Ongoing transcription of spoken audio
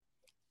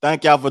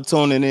Thank y'all for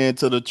tuning in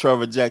to the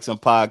Trevor Jackson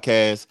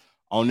podcast.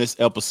 On this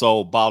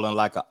episode, Ballin'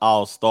 Like an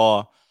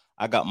All-Star.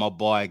 I got my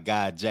boy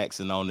Guy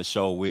Jackson on the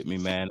show with me,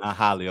 man. I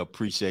highly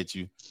appreciate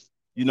you.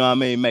 You know what I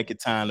mean? Make it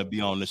time to be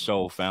on the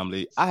show,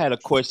 family. I had a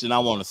question I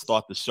want to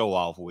start the show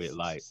off with.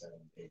 Like,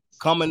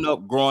 coming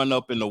up, growing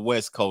up in the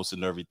West Coast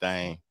and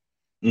everything.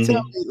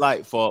 Tell me,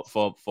 like, for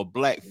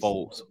black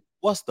folks,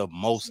 what's the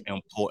most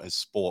important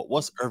sport?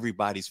 What's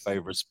everybody's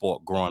favorite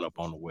sport growing up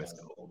on the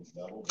West Coast?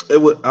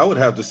 I would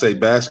have to say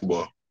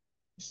basketball.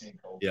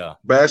 Yeah.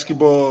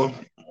 Basketball.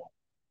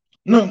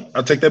 No,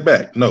 I take that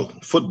back. No,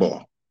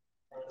 football.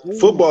 Ooh.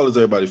 Football is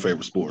everybody's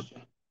favorite sport.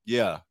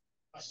 Yeah.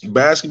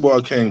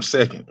 Basketball came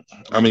second.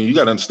 I mean, you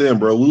got to understand,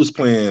 bro. We was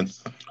playing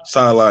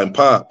sideline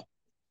pop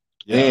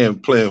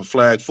and playing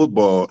flag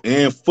football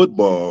and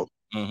football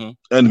in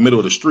the middle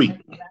of the street.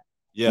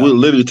 Yeah. We'll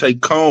literally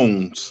take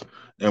cones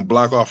and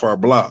block off our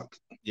block.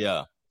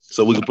 Yeah.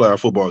 So we can play our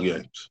football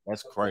games.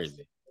 That's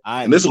crazy.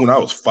 And this is when I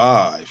was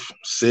 5,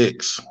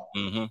 6.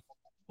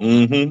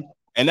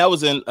 And that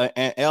was in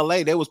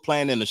LA. They was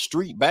playing in the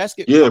street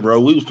basketball. Yeah, bro.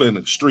 We was playing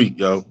in the street,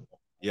 yo.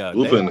 Yeah,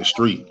 we were playing in the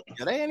street.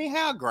 Yeah, they ain't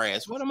have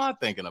grass. What am I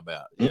thinking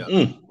about? Yeah,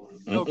 ain't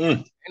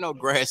no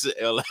grass in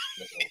LA.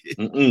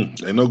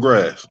 Ain't no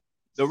grass.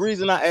 The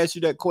reason I asked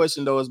you that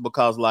question though is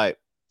because, like,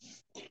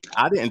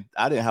 I didn't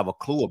have a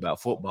clue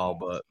about football,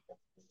 but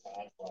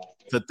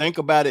to think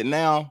about it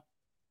now,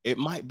 it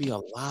might be a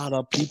lot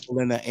of people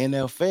in the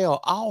NFL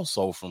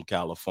also from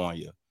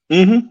California.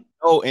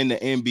 Oh, in the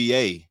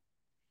NBA.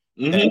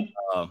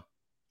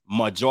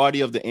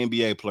 Majority of the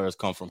NBA players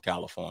come from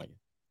California.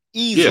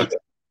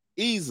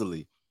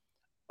 Easily.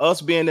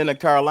 Us being in the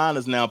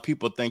Carolinas now,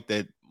 people think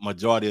that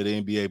majority of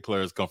the NBA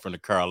players come from the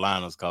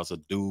Carolinas because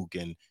of Duke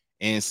and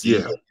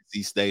NC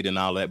State and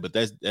all that. But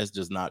that's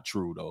just not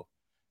true, though.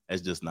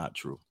 That's just not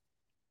true.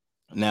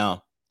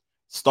 Now,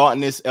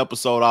 starting this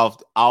episode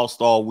off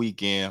All-Star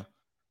Weekend,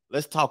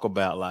 let's talk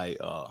about like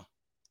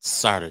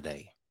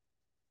Saturday.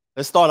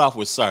 Let's start off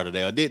with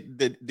Saturday. Or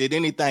did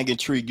anything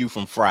intrigue you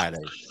from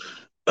Friday?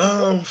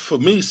 For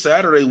me,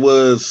 Saturday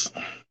was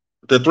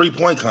the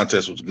 3-point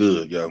contest was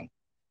good, yo.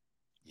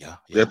 Yeah.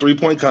 That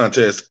 3-point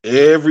contest,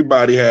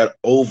 everybody had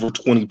over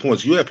 20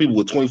 points. You had people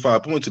with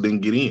 25 points that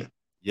didn't get in.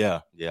 Yeah,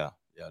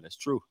 that's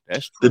true.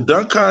 That's true. The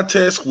dunk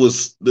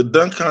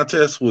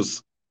contest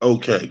was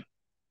okay.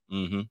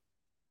 And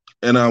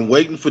I'm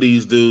waiting for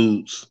these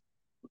dudes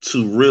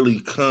to really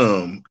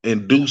come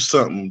and do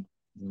something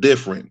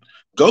different.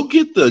 Go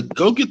get the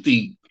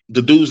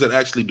dudes that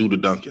actually do the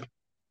dunking.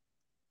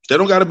 They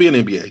don't got to be an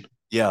NBA.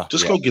 Yeah.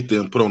 Just go get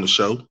them, put on the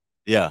show.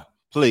 Yeah,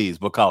 please,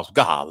 because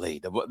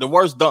golly, the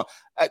worst dunk.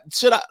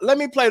 Let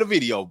me play the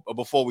video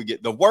before we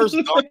get the worst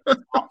dunk.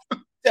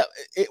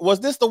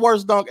 Was this the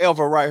worst dunk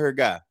ever right here,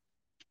 guy?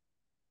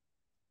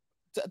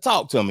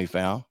 Talk to me,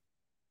 fam.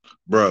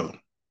 Bro,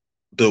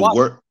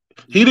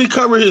 he didn't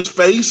cover his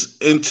face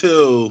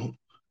until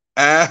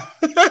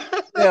after.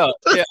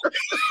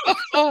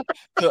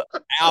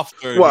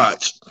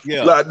 Watch.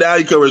 Yeah. Like, now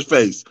he covers his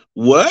face.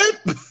 What?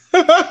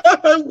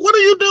 What are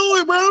you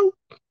doing, bro?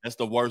 That's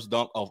the worst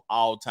dunk of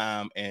all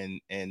time and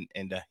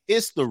the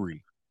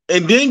history.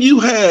 And then you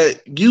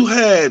had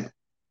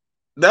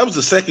that was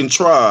the second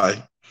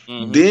try.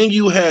 Then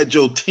you had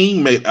your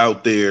teammate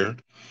out there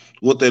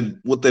with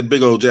that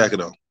big old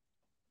jacket on.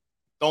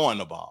 Throwing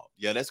the ball.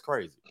 Yeah, that's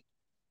crazy.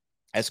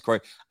 That's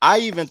crazy. I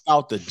even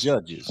thought the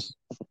judges.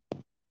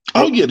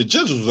 Oh yeah, the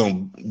judges was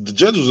on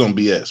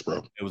BS,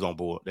 bro. It was on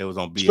board. They was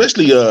on BS.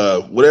 Especially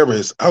whatever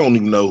I don't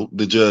even know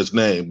the judge's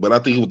name, but I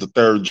think he was the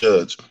third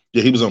judge.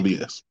 Yeah, he was on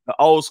BS. The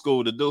old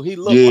school, the dude. He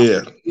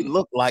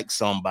looked like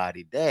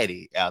somebody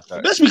daddy out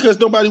there. That's because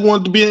nobody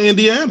wanted to be in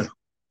Indiana.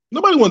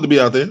 Nobody wanted to be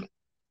out there.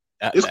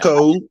 It's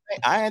cold.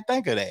 I didn't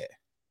think of that.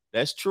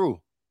 That's true.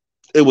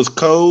 It was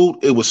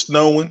cold. It was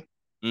snowing.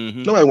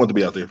 Nobody wanted to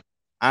be out there.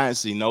 I didn't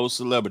see no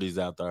celebrities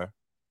out there.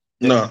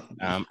 No.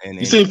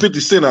 You seen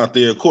 50 Cent out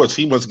there. Of course,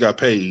 he must have got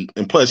paid.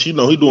 And plus, he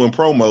doing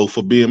promo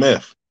for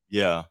BMF.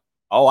 Yeah.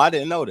 Oh, I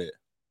didn't know that.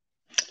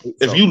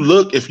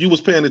 If you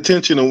was paying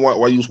attention and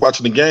while you was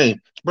watching the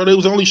game, bro, they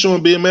was only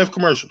showing BMF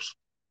commercials.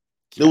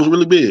 It was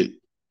really big.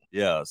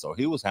 Yeah, so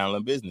he was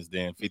handling business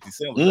then. 50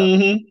 Cent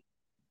was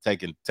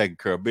taking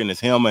care of business.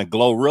 Him and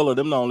Glorilla,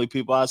 them the only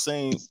people I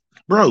seen.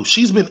 Bro,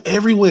 she's been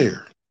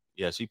everywhere.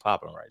 Yeah, she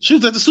popping right now. She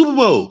was at the Super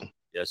Bowl.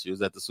 Yeah, she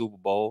was at the Super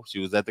Bowl. She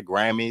was at the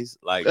Grammys.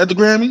 Like at the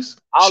Grammys,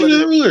 she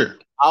was everywhere.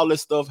 All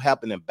this stuff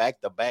happening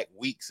back-to-back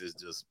weeks is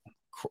just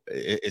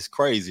it's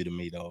crazy to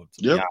me, though.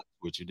 To be honest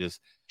with you,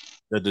 just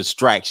the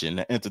distraction,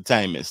 the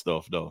entertainment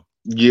stuff, though.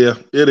 Yeah,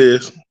 it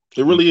is.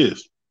 It really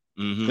is.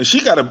 And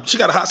she got a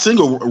hot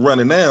single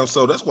running now,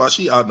 so that's why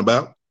she out and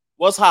about.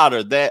 What's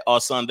hotter, that or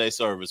Sunday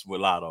service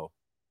with Lotto?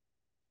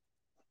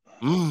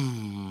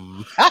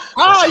 That's a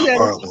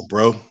hard one,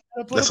 bro.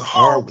 That's a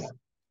hard one.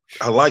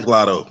 I like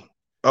Lotto.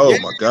 Oh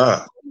my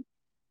God.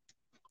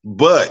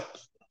 But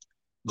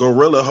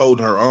Gorilla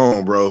holding her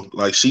own, bro.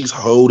 Like she's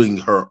holding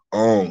her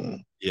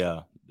own.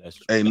 Yeah, that's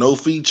true. Ain't no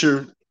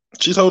feature.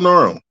 She's holding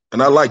her own.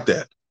 And I like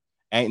that.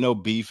 Ain't no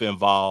beef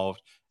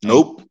involved. Ain't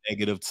Nope.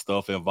 negative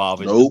stuff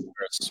involved. It's just Nope.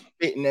 her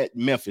spitting at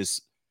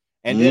Memphis.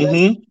 And then that's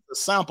Mm-hmm. a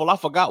sample. I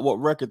forgot what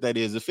record that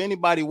is. If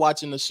anybody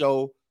watching the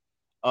show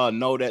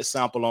know that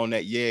sample on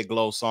that Yeah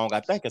Glow song,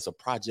 I think it's a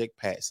Project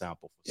Pat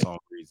sample for some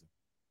reason.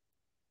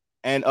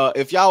 And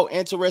if y'all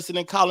interested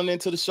in calling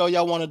into the show,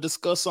 y'all want to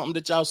discuss something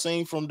that y'all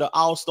seen from the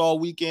All-Star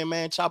weekend,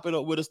 man, chop it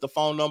up with us. The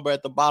phone number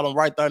at the bottom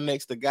right there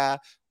next to Guy.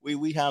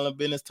 We handling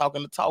business,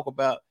 talking to talk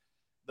about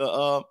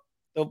the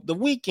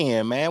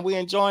weekend, man. We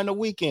enjoying the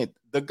weekend.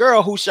 The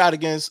girl who shot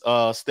against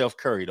Steph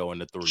Curry though in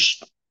the three.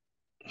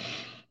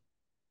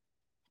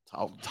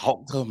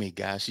 Talk to me,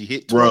 guys. She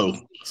hit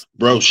 20.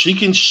 Bro, she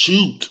can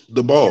shoot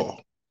the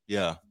ball.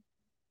 Yeah.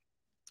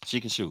 She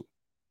can shoot.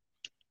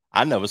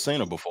 I never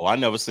seen her before. I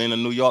never seen a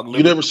New York You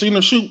Liberty. never seen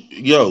her shoot?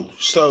 Yo,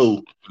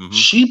 so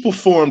she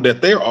performed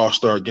at their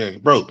All-Star game.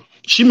 Bro,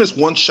 she missed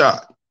one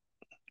shot.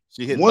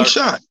 She hit one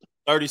shot.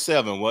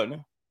 37, wasn't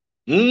it?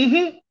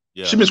 Mm-hmm.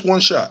 Yeah. She missed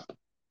one shot.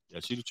 Yeah,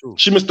 she the truth.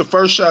 She missed the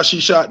first shot she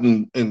shot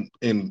and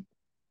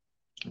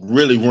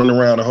really run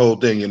around the whole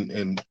thing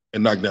and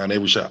knock down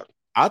every shot.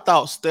 I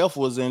thought Steph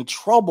was in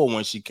trouble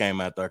when she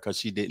came out there because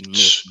she didn't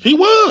miss. He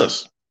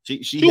was. She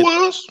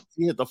was.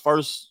 She hit the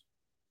first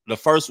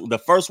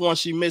one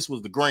she missed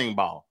was the green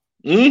ball.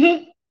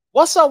 Mm-hmm.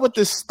 What's up with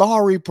this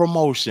Starry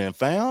promotion,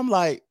 fam?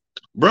 Like,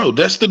 bro,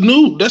 that's the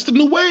new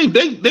wave.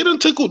 They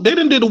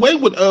did away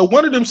with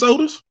one of them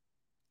sodas.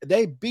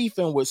 They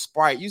beefing with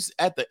Sprite.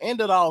 At the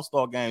end of the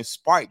All-Star game,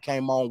 Sprite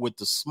came on with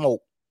the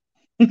smoke.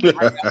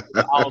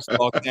 The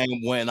All-Star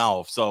game went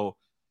off. So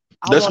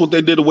that's what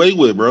they did away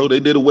with, bro. They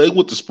did away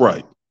with the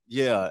Sprite.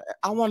 Yeah,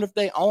 I wonder if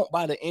they owned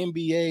by the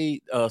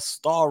NBA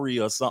Starry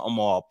or something,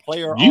 or a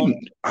player.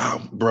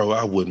 Bro,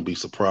 I wouldn't be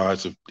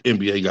surprised if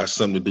NBA got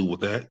something to do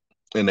with that,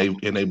 and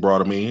they brought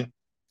them in.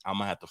 I'm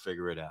gonna have to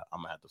figure it out.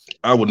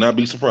 I would not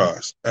be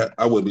surprised.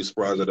 I wouldn't be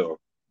surprised at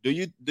all. Do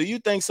you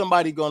think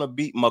somebody gonna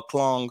beat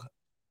McClung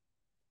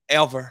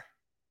ever?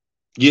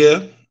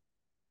 Yeah.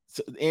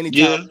 So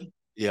anytime.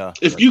 Yeah.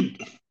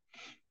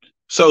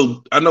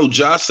 So I know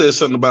Josh said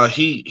something about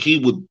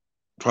he would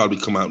probably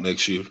come out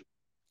next year.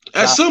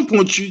 At some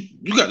point, you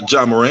got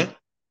Ja Morant.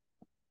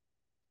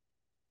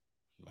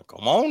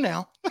 Come on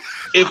now.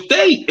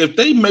 if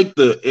they make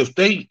the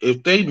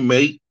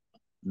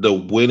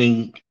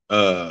winning,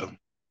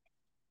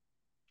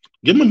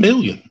 give them $1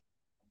 million.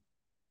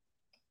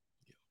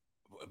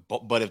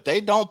 But if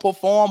they don't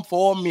perform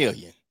for $1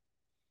 million,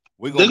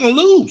 they're gonna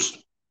lose.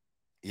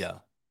 Yeah.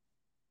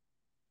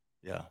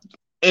 Yeah.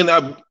 And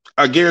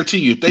I guarantee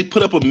you, if they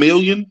put up $1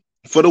 million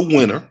for the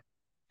winner,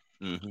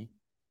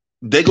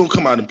 they're gonna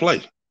come out and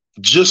play.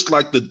 Just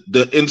like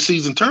the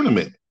in-season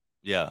tournament.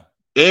 Yeah.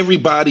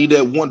 Everybody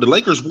that won, the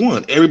Lakers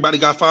won. Everybody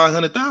got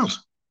 500,000.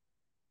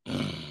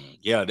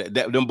 Yeah,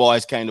 them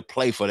boys came to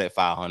play for that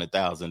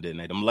 500,000, didn't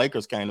they? Them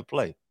Lakers came to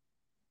play.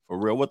 For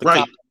real. What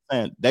the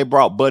saying? They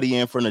brought Buddy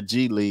in from the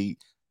G League,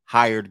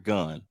 hired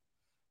gun.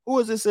 Who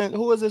is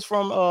this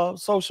from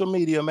social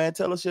media, man?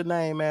 Tell us your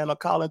name, man, or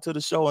call into the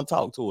show and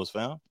talk to us,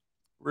 fam.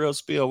 Real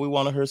spill. We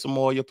want to hear some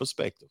more of your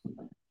perspective.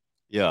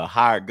 Yeah,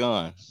 hired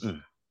gun.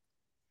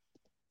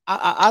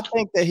 I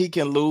think that he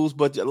can lose,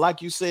 but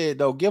like you said,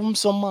 though, give him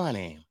some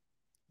money.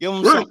 Give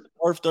them something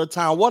worth their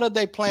time. What are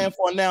they playing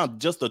for now?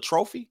 Just a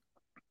trophy?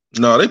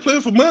 No, they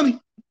playing for money,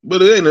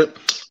 but it ain't it.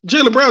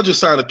 Jaylen Brown just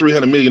signed a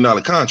 $300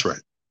 million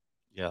contract.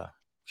 Yeah.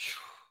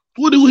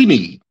 What do we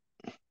need?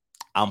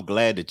 I'm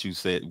glad that you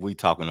said we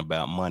talking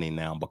about money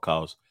now,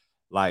 because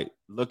like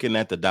looking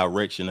at the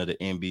direction of the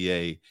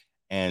NBA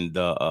and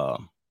the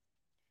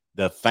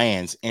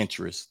fans'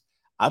 interest,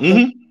 I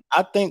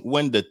think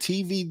when the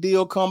TV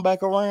deal come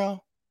back around,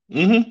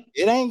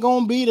 it ain't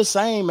gonna be the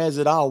same as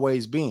it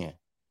always been.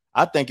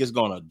 I think it's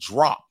gonna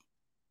drop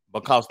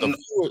because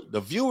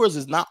the viewers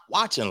is not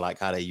watching like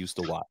how they used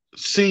to watch.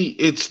 See,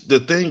 it's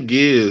the thing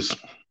is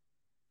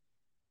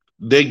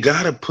they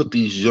gotta put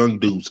these young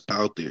dudes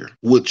out there,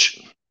 which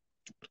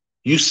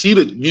you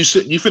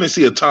finna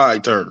see a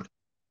tide turn,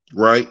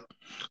 right?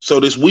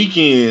 So this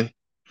weekend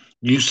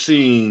you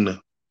seen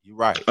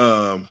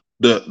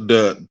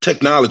the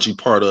technology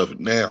part of it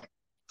now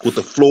with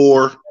the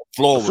floor.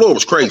 The floor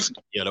was crazy.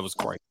 Yeah, that was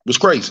crazy. It was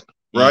crazy,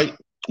 right?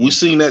 We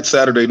seen that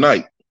Saturday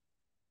night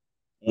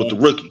with the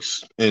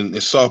rookies and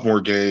the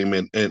sophomore game,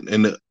 and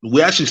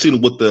we actually seen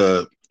it with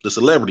the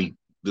celebrity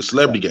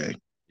game.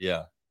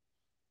 Yeah,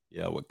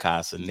 with Kai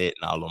Cenat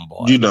and all them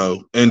boys. You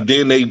know, and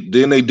then they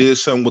did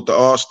something with the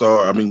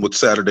All-Star. I mean, with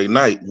Saturday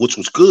night, which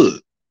was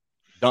good.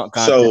 Dunk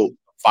contest,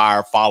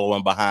 fire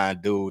following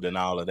behind dude and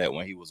all of that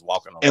when he was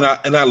walking around.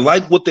 And I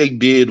like what they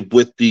did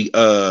with the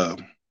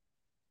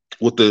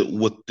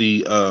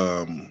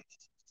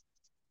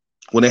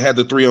when they had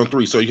the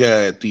 3-on-3. So you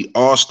had the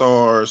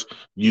All-Stars,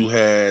 you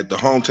had the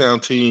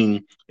hometown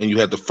team, and you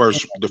had the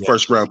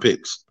first round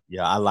picks.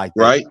 Yeah, I like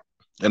that. Right?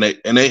 And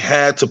they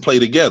had to play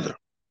together.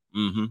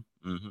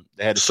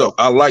 They had so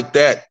I like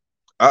that.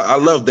 I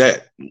love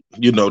that.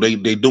 You know, they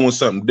doing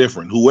something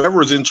different.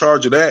 Whoever is in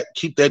charge of that,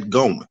 keep that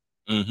going.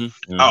 I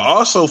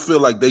also feel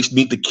like they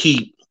need to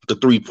keep the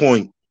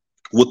 3-point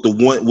with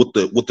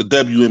the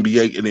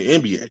WNBA and the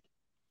NBA.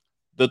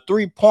 The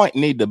 3-point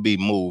need to be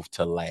moved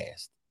to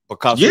last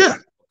because it Yeah,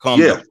 become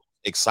the yeah,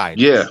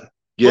 exciting. yeah, Put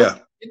yeah.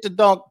 get the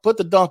dunk. Put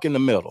the dunk in the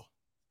middle.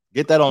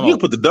 Get that on You can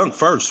over. put the dunk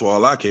first for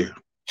all I care.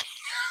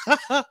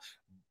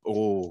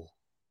 Oh,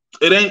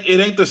 It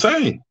ain't the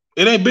same.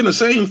 It ain't been the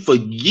same for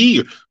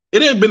years.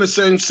 It ain't been the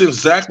same since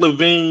Zach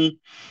Levine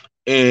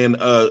and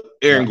yeah,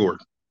 Aaron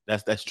Gordon.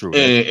 that's true.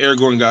 That's And Aaron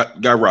Gordon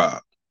got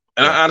robbed.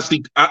 And yeah.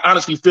 I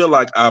honestly feel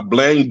like I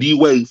blame D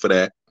Wade for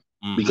that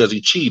Mm-hmm. because he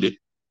cheated.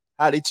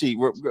 How they cheat?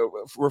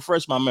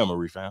 Refresh my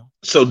memory, fam.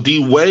 So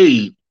D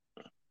Wade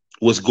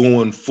was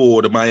going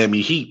for the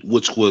Miami Heat,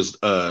 which was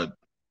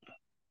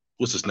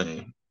what's his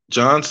name?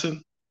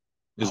 Johnson?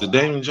 Is it Oh,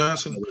 Damian I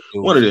Johnson? know the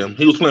dude One of from them.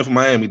 He was playing for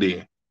Miami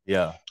then.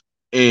 yeah.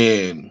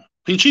 And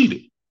he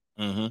cheated.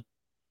 Mm-hmm.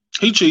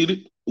 He cheated.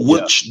 Yeah.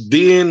 Well, Which see,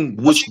 this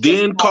is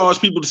then my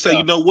caused people to say, yeah.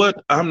 you know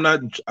what? I'm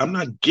not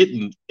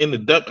getting in the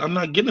duck. I'm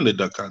not getting in the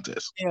duck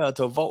contest. Yeah,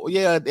 to vote.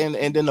 Yeah,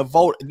 and then the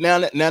vote. Now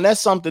that's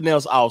something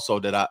else also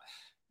that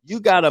you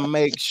got to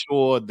make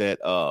sure that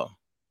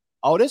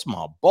oh, this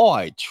my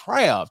boy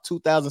Trav.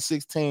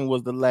 2016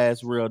 was the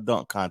last real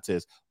dunk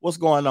contest. What's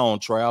going on,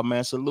 Trav?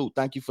 Man, salute.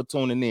 Thank you for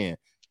tuning in.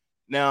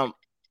 Now,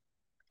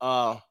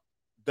 uh,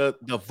 the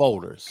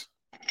voters.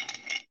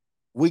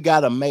 We got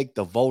to make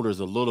the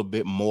voters a little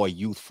bit more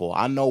youthful.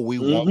 I know we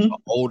want the Hmm.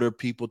 older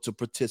people to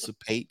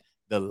participate,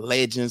 the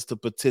legends to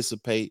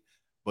participate,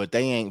 but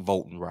they ain't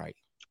voting right.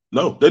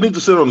 No, they need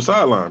to sit on the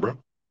sideline, bro.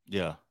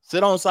 Yeah,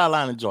 sit on the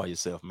sideline, and enjoy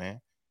yourself,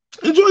 man.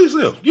 Enjoy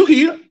yourself. You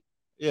here.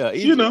 Yeah,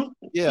 You either, know.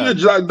 You yeah,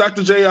 had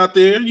Dr. J out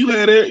there. You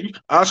had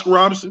Oscar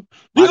Robinson.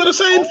 These are Michael the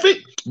same Cole. fit,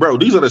 bro.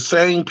 These are the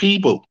same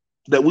people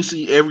that we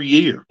see every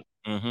year.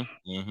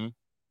 Mm-hmm, mm-hmm.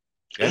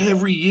 That,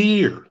 Every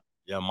year.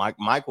 yeah,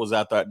 Mike was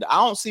out there. I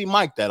don't see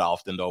Mike that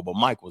often though, but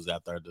Mike was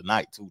out there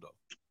tonight too though.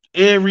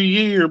 Every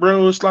year,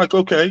 bro. It's like,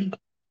 okay,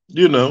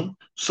 you know. Yeah,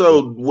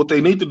 So what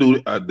they need to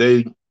do,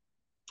 they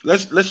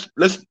let's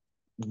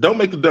don't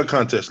make the dunk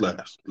contest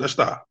last. Let's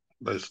stop.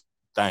 Let's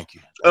thank you.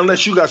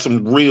 unless you got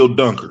some real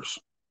dunkers.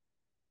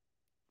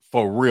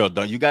 For real,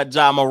 though. You got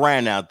John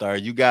Moran out there.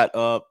 You got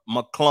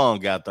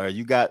McClung out there.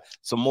 You got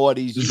some more of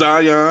these.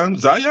 Zion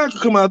can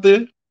come out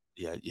there.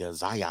 Yeah.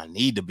 Zion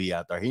need to be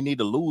out there. He need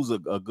to lose a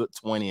good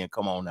 20 and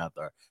come on out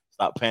there.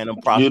 Stop paying them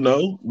You prospects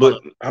know, a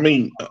but I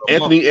mean, month.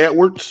 Anthony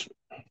Edwards.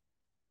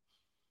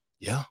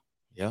 Yeah,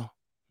 yeah,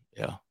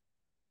 yeah.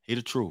 He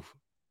the truth.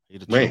 He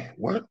the truth. Man,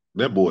 what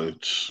that boy?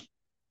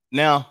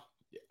 Now,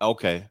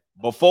 okay.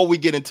 Before we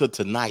get into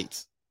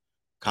tonight's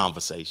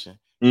conversation,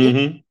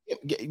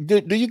 Mm-hmm.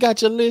 do you got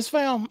your list,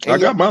 fam? I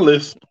got my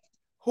list.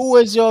 Who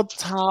is your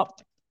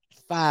top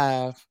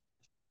 5,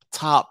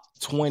 top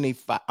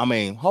 25? I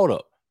mean, hold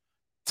up.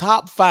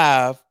 Top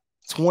 5,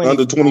 25,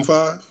 Under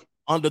 25.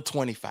 under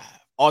 25,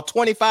 or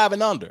 25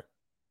 and under.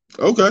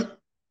 Okay.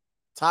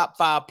 Top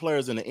 5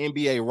 players in the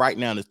NBA right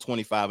now is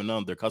 25 and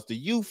under because the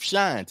youth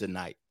shine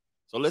tonight.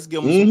 So let's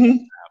give them some Mm-hmm.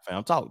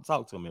 time, fam.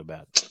 Talk to me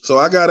about it. So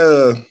I got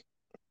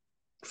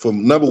for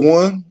number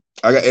one,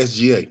 I got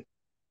SGA,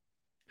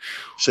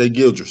 Shea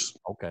Gildress.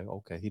 Okay.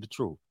 He the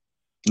truth.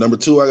 Number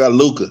two, I got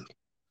Luca.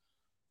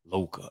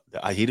 Luca.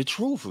 He the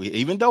truth.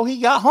 Even though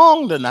he got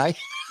hung tonight.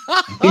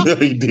 He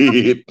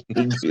did.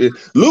 He did.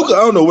 Luca, I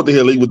don't know what the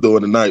hell he was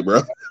doing tonight,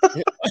 bro.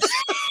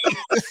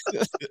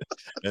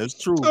 That's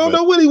true. I don't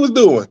know what he was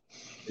doing.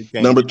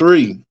 Number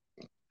three,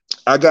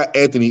 I got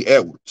Anthony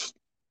Edwards.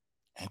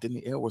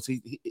 Anthony Edwards.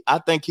 I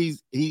think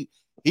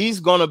he's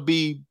gonna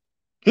be.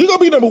 He's gonna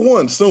be number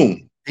one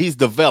soon. He's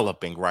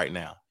developing right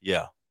now.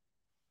 Yeah.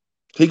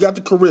 He got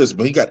the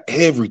charisma. He got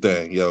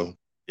everything, yo.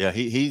 Yeah.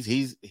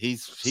 He's.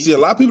 See, a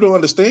lot of people don't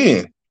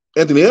understand.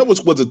 Anthony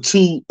Edwards was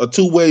a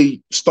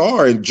two-way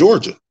star in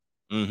Georgia.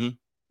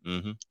 Mm-hmm.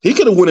 Mm-hmm. He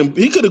could have won.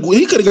 He could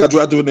have got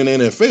drafted in the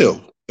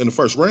NFL in the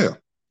first round.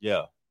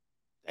 Yeah.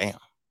 Damn.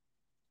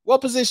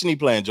 What position he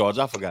playing, George?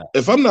 I forgot.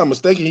 If I'm not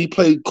mistaken, he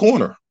played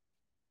corner.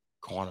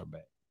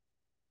 Cornerback.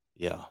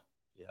 Yeah.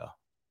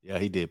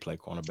 He did play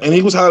cornerback, and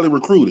he was highly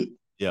recruited.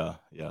 Yeah.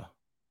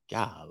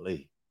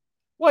 Golly,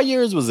 what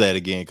years was that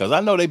again? Because I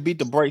know they beat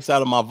the brakes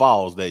out of my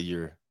Vols that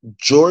year.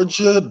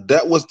 Georgia.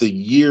 That was the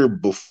year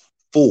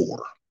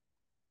before.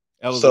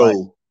 That was so like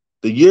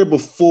the year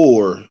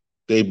before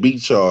they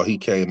beat y'all, he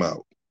came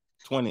out.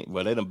 20.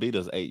 Well, they done beat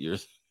us 8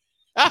 years.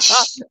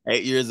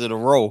 8 years in a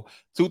row.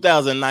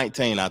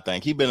 2019, I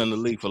think. He been in the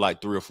league for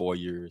like 3 or 4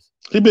 years.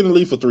 He been in the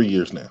league for 3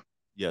 years now.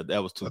 Yeah,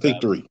 that was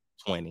 2020.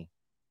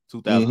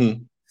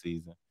 2020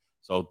 season.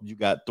 So you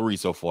got 3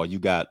 so far. You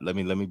got let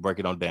me break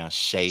it on down.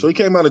 Shea. So he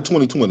came out in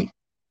 2020.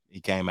 He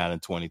came out in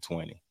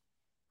 2020.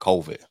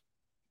 COVID.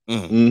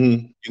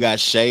 Mm-hmm. You got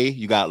Shea,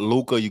 you got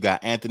Luca, you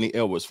got Anthony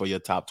Edwards for your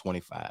top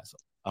 25. So,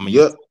 I mean,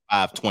 yep.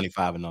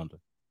 25 and under.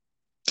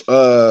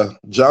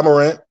 Ja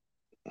Morant.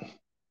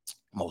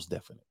 Most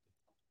definitely.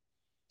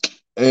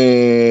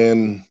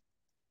 And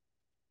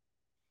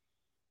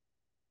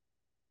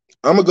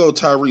I'm gonna go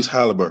Tyrese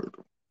Halliburton.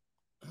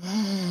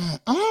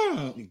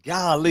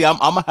 Golly, I'm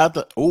gonna have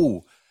to.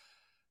 Ooh,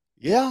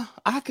 yeah,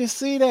 I can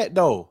see that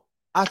though.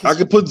 I can. I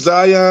could put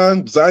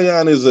Zion.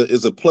 Zion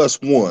is a plus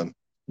one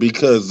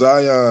because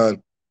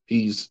Zion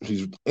he's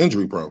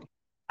injury prone.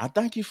 I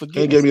think you He ain't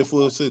forgetting gave me a something.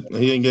 full sit.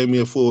 He ain't gave me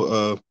a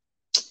full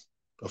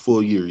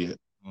year yet.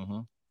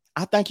 Mhm.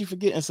 I think you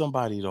forgetting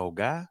somebody though,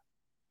 guy.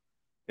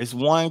 It's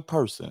one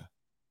person.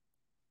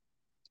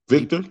 He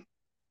Victor,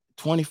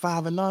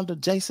 25 and under.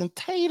 Jason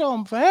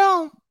Tatum,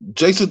 fam.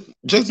 Jason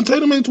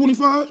Tatum ain't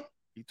 25.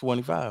 He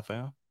 25,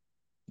 fam.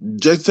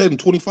 Jason Tatum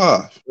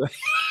 25.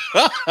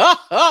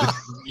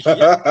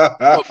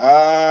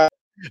 Yeah,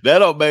 that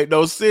don't make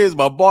no sense.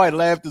 My boy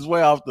laughed his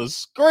way off the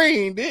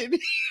screen, didn't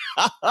he?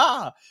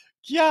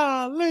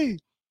 Golly.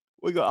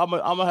 I'm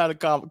gonna have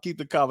to keep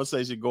the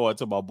conversation going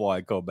till my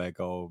boy come back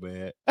home,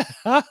 man.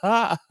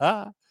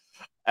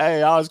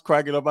 Hey, I was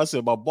cracking up. I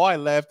said, my boy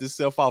laughed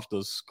himself off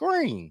the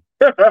screen.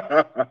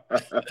 Let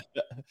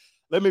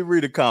me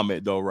read a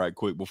comment though, right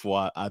quick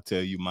before I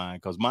tell you mine,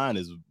 because mine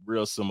is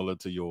real similar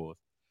to yours.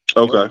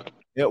 Okay.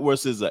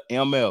 Edwards is a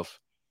MF.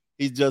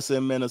 He's just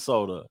in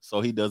Minnesota, so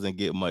he doesn't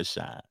get much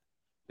shine.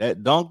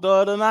 That dunk the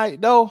other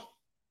night, though,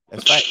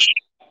 that's facts.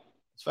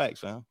 It's facts,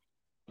 fam.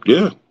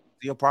 Yeah.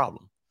 See a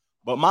problem.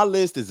 But my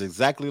list is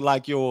exactly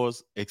like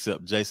yours,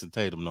 except Jason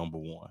Tatum number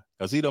one,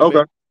 because he done been Okay.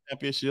 to the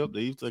championship, the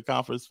Eastern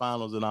Conference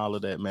Finals, and all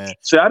of that, man.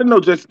 See, I didn't know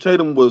Jason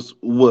Tatum was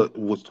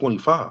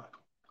 25.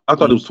 I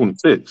thought Mm, it was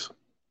 26.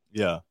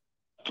 yeah,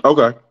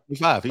 Okay.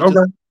 25. He just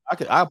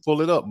Okay. I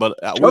pull it up, but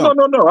Oh we no, on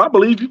no, no. I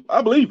believe you.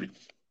 I believe you.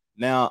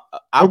 now.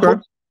 Okay.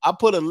 I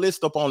put a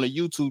list up on the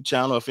YouTube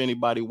channel. If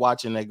anybody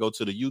watching, they go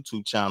to the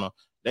YouTube channel,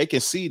 they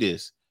can see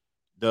this.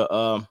 The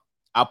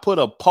I put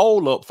a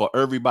poll up for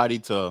everybody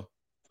to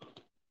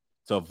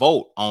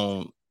vote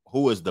on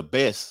who is the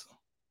best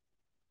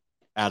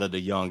out of the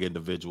young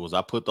individuals.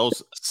 I put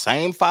those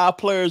same five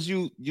players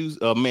you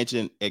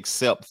mentioned,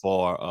 except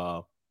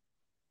for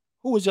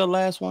who was your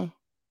last one?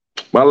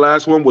 My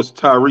last one was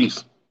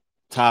Tyrese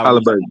Tyrese.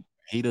 Halliburton.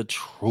 He the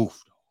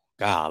truth.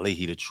 Golly,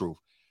 he the truth.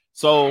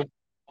 So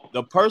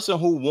the person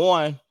who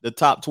won the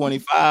top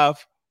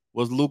 25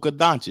 was Luka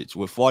Doncic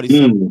with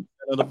 47% Mm,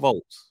 of the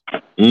votes.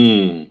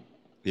 mm.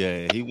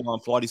 Yeah, he won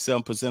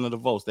 47% of the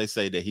votes. They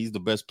say that he's the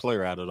best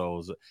player out of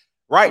those.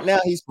 Right now,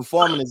 he's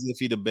performing as if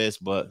he's the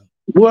best, but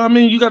Well, I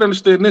mean, you got to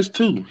understand this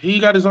too. He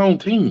got his own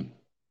team,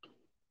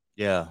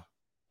 yeah,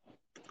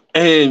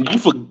 and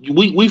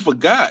we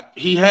forgot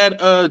he had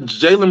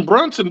Jalen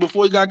Brunson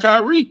before he got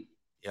Kyrie.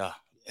 yeah,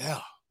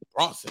 yeah.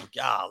 Bronson,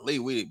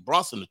 golly,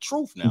 Bronson the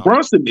truth now.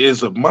 Brunson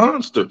is a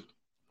monster.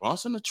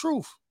 Bronson the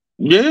truth.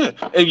 Yeah,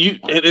 and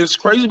it's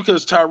crazy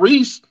because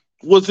Tyrese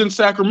was in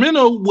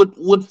Sacramento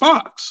with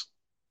Fox.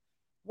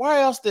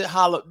 Where else did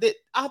Holla?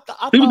 I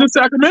He was thought, in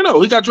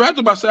Sacramento. He got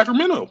drafted by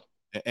Sacramento.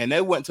 and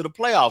they went to the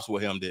playoffs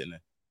with him, didn't they?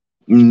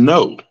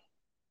 No,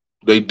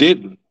 they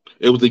didn't.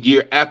 It was the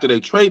year after they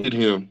traded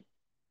him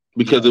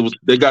because Yeah, it was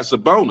they got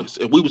Sabonis,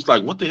 and we was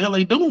like, "What the hell are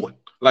they doing?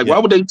 Like, yeah, why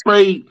would they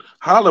trade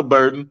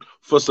Halliburton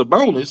for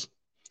Sabonis?"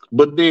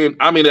 But then,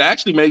 I mean, it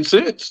actually made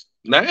sense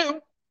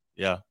now.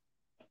 yeah,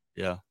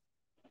 yeah.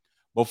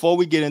 Before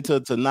we get into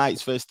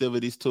tonight's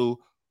festivities, too,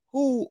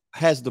 who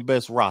has the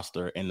best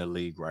roster in the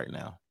league right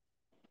now?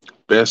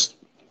 Best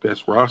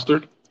best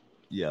roster,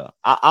 Yeah,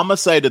 I'm gonna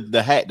say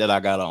the hat that I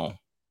got on.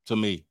 To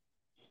me,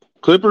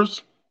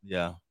 Clippers.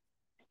 yeah.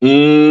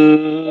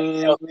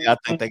 Mm, I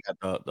think they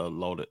got the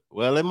loaded.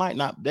 Well, it might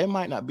not. They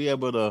might not be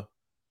able to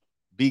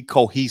be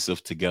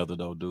cohesive together,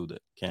 though. Do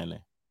that? Can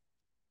they?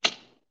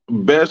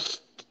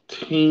 best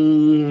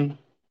team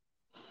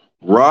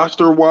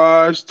roster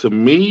wise to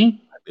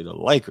me. Might be the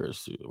Lakers.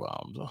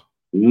 So.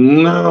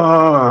 No,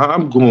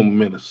 I'm going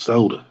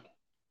Minnesota.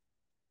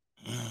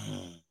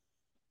 Mm.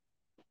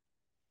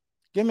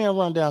 Give me a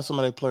rundown of some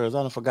of their players.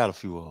 I done forgot a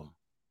few of them.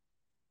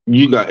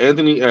 You got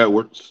Anthony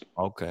Edwards,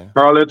 Okay.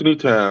 Karl Anthony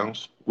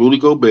Towns, Rudy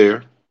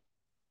Gobert.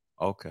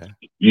 Okay.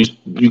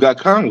 You got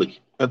Conley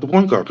at the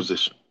point guard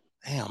position,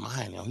 Damn,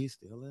 I know he's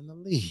still in the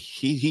league.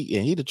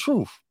 He the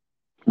truth.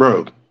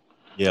 bro.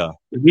 Yeah.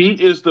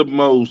 He is the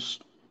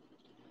most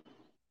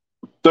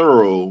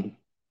thorough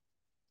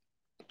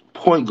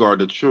point guard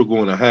that you're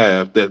going to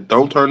have that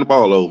don't turn the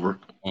ball over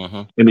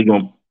Mm-hmm. and he's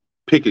going to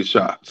pick his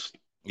shots.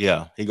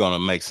 Yeah. He gonna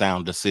make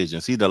sound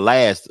decisions. He the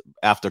last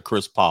after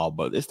Chris Paul,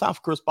 but it's time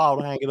for Chris Paul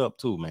to hang it up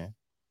too, man.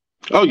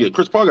 Oh yeah,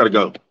 Chris Paul got to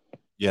go.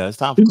 Yeah, it's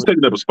time for He's Chris.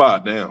 taking up a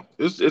spot now.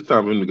 It's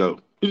time for him to go.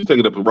 He's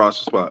taking up a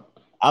roster spot.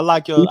 I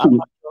like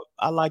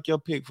I like your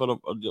pick for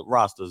the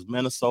rosters,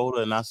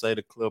 Minnesota, and I say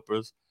the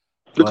Clippers.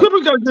 The But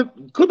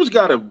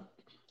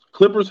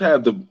Clippers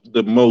have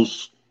the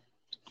most.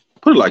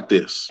 Put it like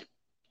this: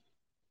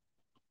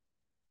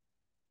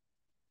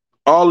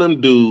 all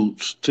them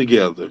dudes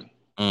together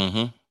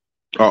mm-hmm.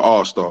 are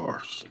all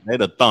stars. They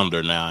the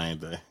Thunder now,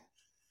 ain't they?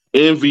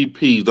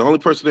 MVP. The only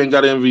person that ain't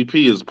got an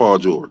MVP is Paul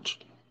George.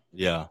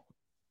 Yeah.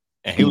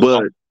 And he was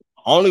But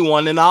only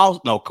one in no,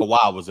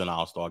 Kawhi was in the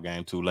All-Star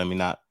game too. Let me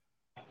not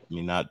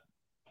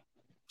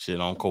shit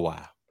on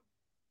Kawhi.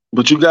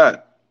 you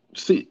got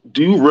see.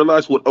 Do you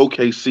realize what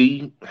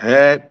OKC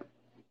had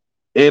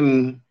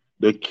in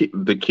the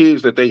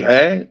kids that they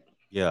had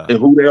Yeah. and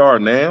who they are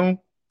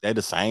now? They're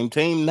the same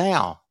team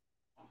now.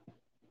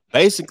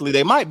 Basically,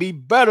 they might be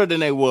better than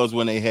they was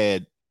when they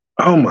had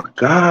Oh my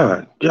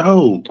God,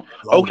 yo.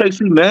 Logan. Okay,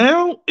 see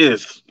now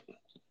it's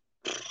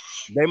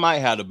They might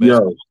have the best yo.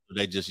 roster.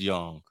 They just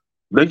young.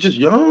 They just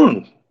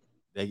young.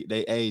 They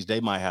age. They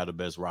might have the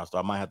best roster.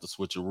 I might have to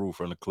switch a rule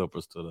from the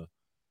Clippers to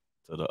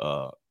the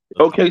top.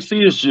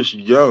 OKC is just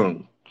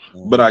young,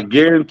 but Mhm. I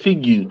guarantee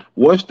you,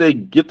 once they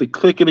get the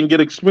clicking and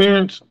get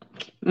experience,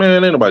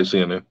 man, ain't nobody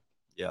seeing that.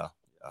 Yeah,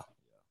 yeah.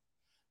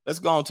 Let's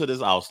go on to this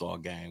All Star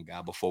game,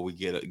 guy. Before we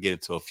get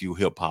into a few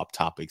hip hop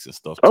topics and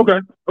stuff too. Okay,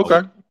 Oh,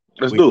 okay,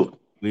 let's we do it.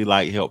 we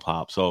like hip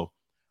hop. So,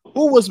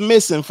 who was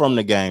missing from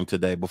the game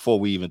today? Before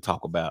we even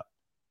talk about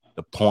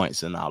the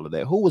points and all of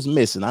that, who was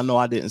missing? I know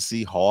I didn't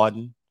see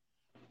Harden,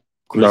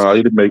 Chris No,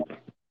 he didn't make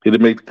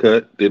the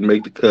cut. Didn't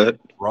make the cut.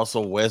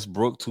 Russell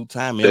Westbrook,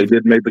 two-time They MVP.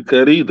 didn't make the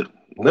cut either.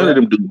 None of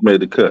them dudes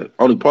made the cut.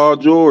 Only Paul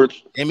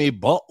George, Jimmy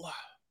Butler.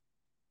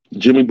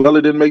 Jimmy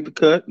Butler didn't make the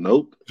cut.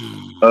 Nope.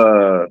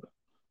 Uh,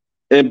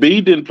 and B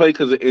didn't play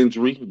because of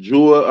injury.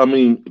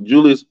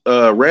 Julius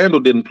Randle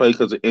didn't play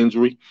because of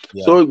injury.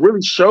 Yeah, So it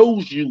really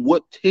shows you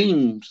what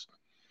teams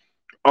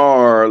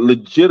are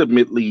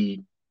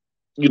legitimately,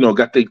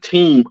 got their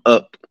team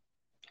up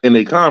in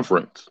a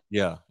conference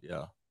yeah,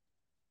 yeah.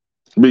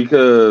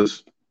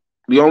 because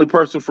the only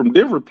person from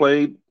Denver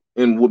played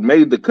and what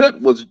made the cut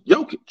was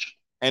Jokic.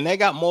 And they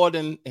got more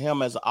than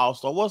him as an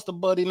all-star. What's the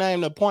buddy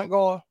name? The point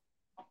guard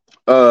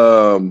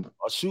Um,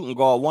 or shooting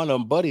guard? One of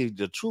them, buddy.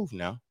 The truth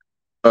now.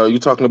 you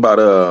talking about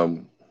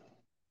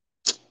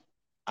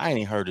I ain't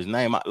even heard his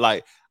name.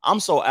 I'm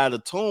so out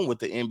of tune with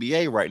the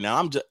NBA right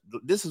now.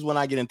 This is when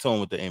I get in tune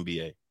with the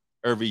NBA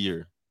every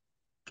year.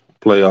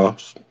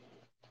 playoffs?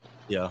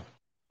 Yeah.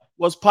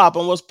 What's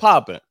popping? What's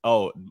popping?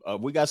 Oh,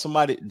 we got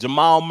somebody.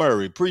 Jamal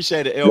Murray.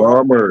 Appreciate it, Elroy.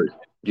 Jamal Murray.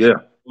 Yeah.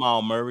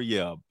 Jamal Murray.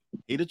 Yeah.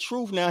 He the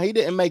truth now. He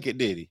didn't make it,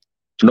 did he?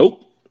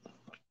 Nope.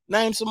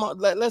 Name some more.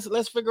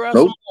 Let's figure out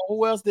some Nope. more.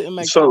 Who else didn't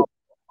make So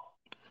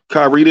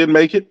Kyrie didn't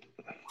make it.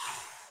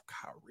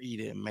 Kyrie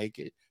didn't make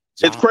it.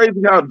 It's John,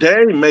 crazy how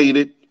Dame made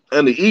it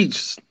in the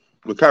East,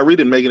 but Kyrie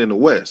didn't make it in the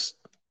West.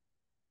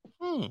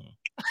 hmm.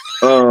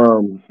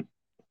 Um,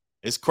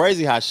 It's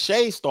crazy how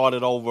Shea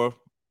started over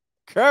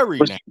Curry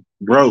now.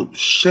 bro,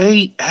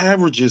 Shea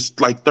averages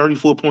like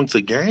 34 points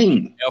a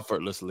game.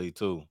 Effortlessly,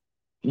 too.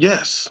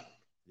 Yes.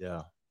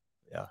 Yeah.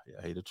 Yeah.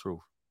 Yeah. He the truth.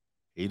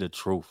 He the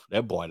truth.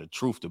 That boy, the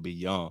truth to be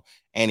young.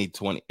 And he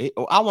 20.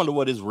 I wonder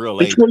what his real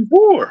He's age.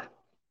 24.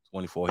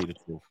 24. He the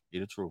truth. He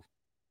the truth.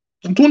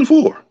 I'm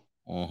 24.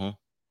 Mm-hmm.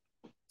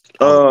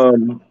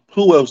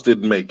 Who else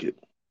didn't make it?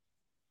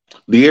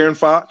 De'Aaron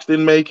Fox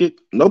didn't make it.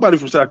 Nobody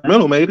from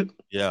Sacramento made it.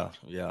 Yeah.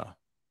 Yeah.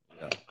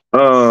 Yeah.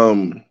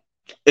 Um,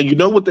 and you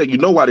know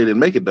why they didn't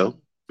make it though?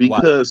 Why?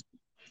 Because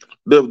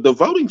the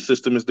voting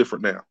system is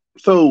different now.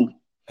 So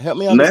Help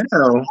me now, understand. I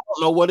don't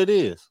know what it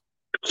is.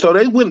 so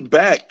they went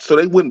back. So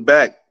they went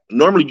back.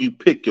 Normally, you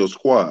pick your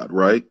squad,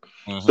 right?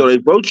 Mm-hmm. So they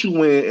vote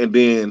you in, and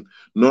then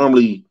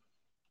normally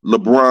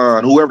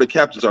LeBron, whoever the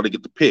captains are, they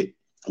get to pick.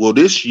 Well,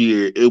 this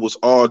year it was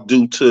all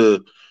due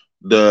to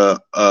the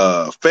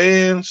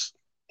fans,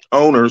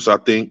 owners, I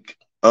think,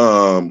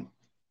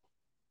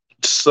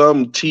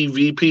 some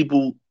TV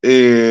people,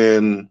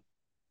 and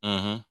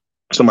Mm-hmm.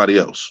 somebody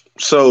else.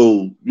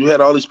 So you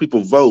had all these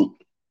people vote,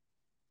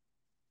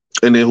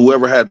 and then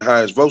whoever had the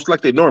highest votes,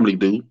 like they normally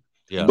do.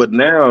 Yeah. But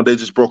now they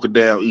just broke it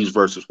down East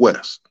versus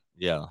West.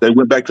 Yeah. They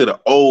went back to the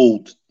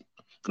old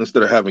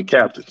instead of having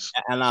captains.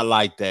 And I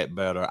like that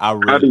better. I I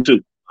really do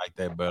too. like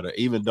that better.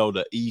 Even though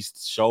the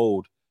East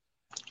showed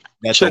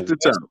that the Check this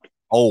West out.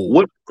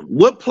 old.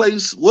 What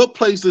place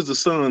is the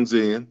Suns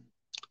in?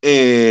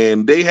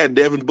 And they had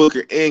Devin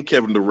Booker and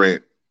Kevin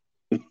Durant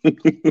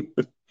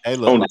They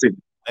look on like the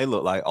team. they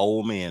look like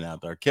old men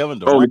out there. Kevin On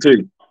the Durant,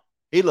 team.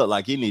 he looked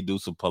like he need to do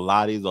some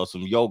Pilates or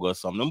some yoga or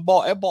something.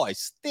 That boy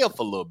stiff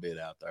a little bit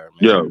out there,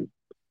 man.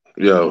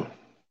 Yo,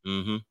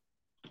 Mm-hmm.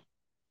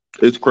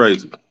 it's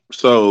crazy.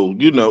 So,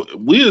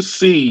 we'll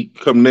see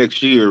come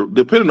next year,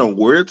 depending on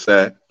where it's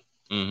at.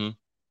 Mm-hmm.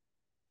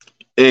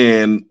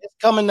 And It's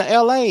coming to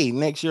LA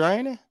next year,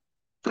 ain't it?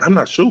 I'm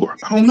not sure.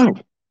 I don't know.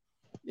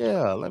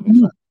 Yeah, let me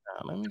find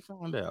out. Let me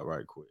find out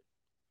right quick.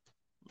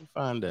 Let me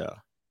find out.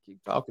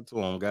 Keep talking to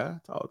him, guy.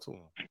 Talk to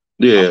him.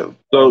 Yeah.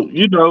 Uh,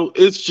 So,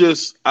 it's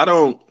just, I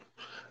don't.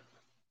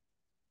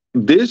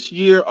 This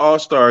year, All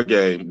Star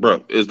game,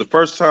 bro, is the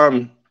first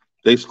time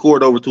they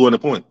scored over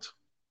 200 points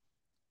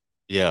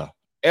yeah.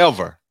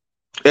 Ever.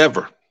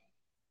 ever.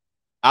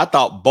 I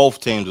thought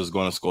both teams was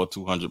going to score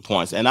 200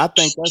 points. And I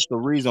think that's the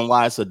reason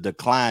why it's a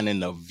decline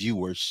in the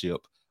viewership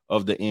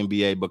of the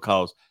NBA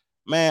because,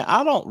 man,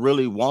 I don't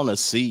really want to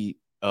see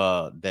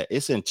that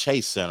it's in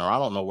Chase Center. I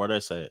don't know where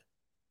that's at.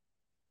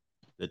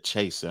 The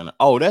Chase Center.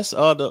 Oh, that's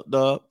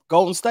the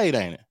Golden State,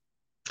 ain't it?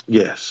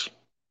 Yes.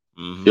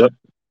 Mm-hmm. Yep.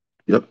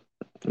 Yep.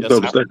 Yes,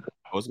 Golden State.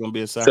 it's going to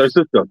be in San San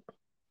Francisco. Francisco.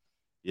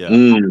 Yeah.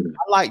 Mm.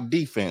 I like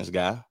defense,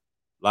 guy.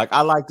 Like,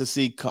 I like to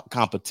see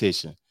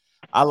competition.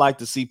 I like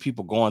to see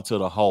people going to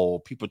the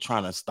hole, people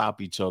trying to stop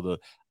each other.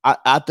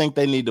 I think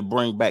they need to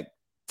bring back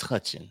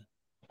touching.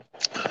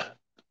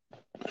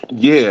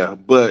 Yeah,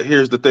 but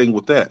here's the thing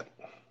with that.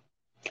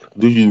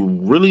 Do you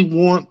really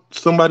want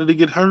somebody to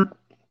get hurt?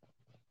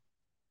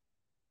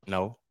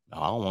 No, no,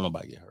 I don't want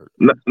nobody to get hurt.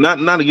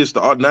 Not against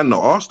the not in the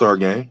All Star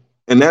game,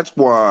 and that's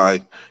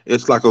why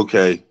it's like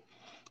okay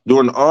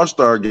during the All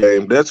Star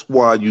game. That's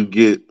why you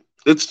get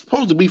it's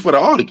supposed to be for the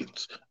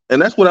audience,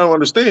 and that's what I don't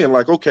understand.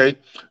 Like okay,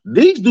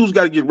 these dudes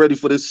got to get ready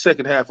for this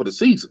second half of the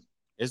season.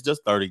 It's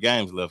just 30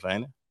 games left,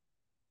 ain't it?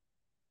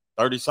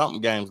 30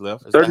 something games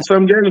left. 30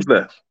 some games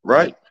left, Yeah,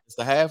 right? it's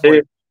the halfway.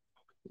 And,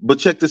 but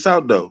check this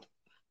out though: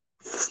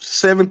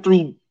 7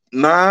 through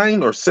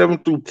 9 or 7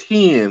 through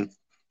 10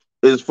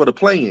 is for the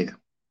play-in.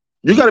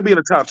 You Mm. got to be in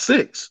the top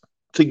six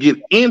to get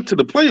into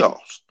the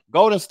playoffs.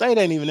 Golden State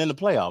ain't even in the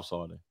playoffs,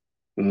 are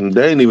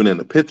They ain't even in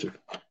the picture.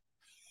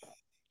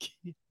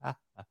 they?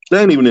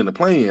 They ain't even in the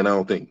play-in. I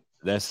don't think.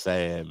 That's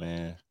sad,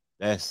 man.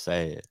 That's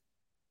sad.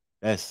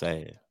 That's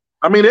sad.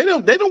 I mean, they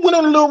don't went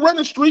on a little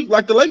running streak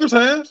like the Lakers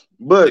has,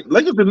 but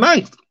Lakers are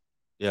ninth.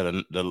 Yeah,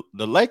 the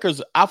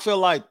Lakers, I feel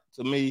like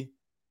to me,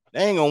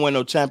 they ain't gonna win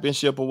no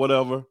championship or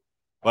whatever,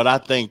 but I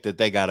think that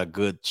they got a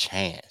good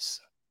chance.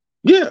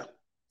 Yeah,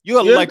 You're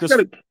a yeah. Lakers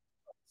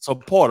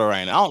supporter,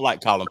 ain't it? I don't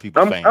like calling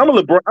people I'm fans. a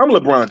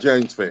LeBron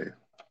James fan.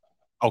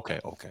 Okay.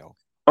 I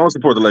don't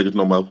support the Lakers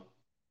no more.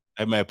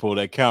 That man pulled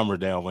that camera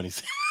down when he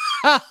said,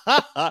 "I'm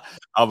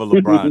a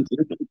LeBron."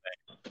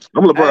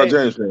 I'm a LeBron Hey,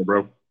 James fan,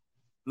 bro.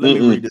 let me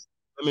Mm-mm. read this.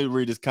 Let me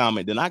read this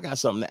comment. Then I got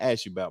something to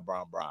ask you about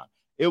Brian.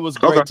 It was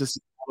Okay. great to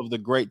see all of the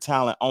great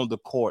talent on the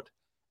court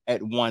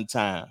at one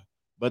time,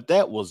 but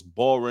that was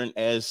boring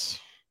as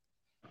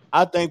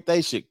I think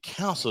they should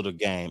cancel the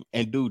game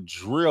and do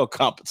drill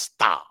comp.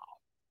 Stop,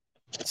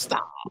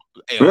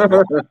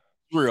 elbow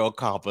drill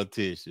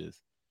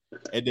competitions.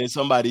 And then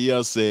somebody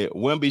else said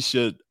Wemby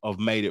should have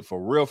made it for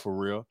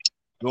real,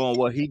 doing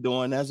what he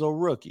doing as a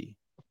rookie.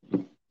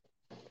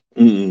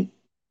 Mm-mm.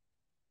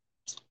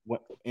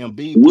 What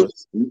Embiid Wim- put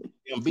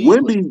Embiid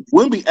put.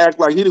 Wimby act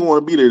like he didn't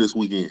want to be there this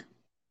weekend,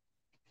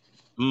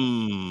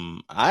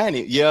 I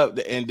ain't yeah,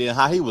 and then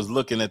how he was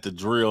looking at the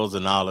drills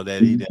and all of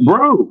that. He didn't.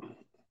 bro.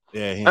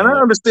 Yeah, he And ain't I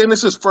look. understand this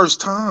is his first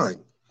time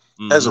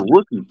as a Mm-hmm.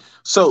 rookie,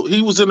 so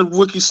he was in the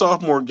rookie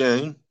sophomore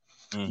game.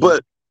 Mm-hmm.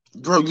 But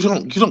bro, you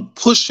don't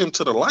push him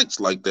to the lights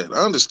like that. I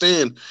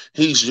understand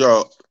he's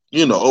your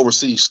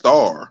overseas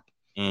star,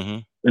 Mm-hmm.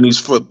 and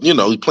he's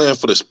he's playing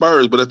for the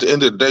Spurs. But at the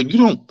end of the day, you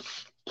don't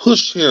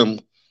push him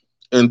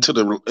into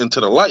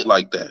the light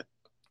like that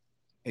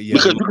Yeah,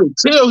 because he. you can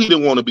tell he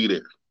didn't want to be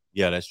there.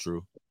 Yeah, that's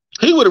true.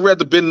 He would have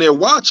rather been there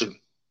watching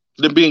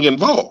than being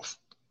involved.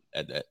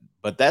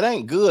 But that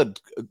ain't good.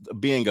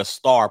 Being a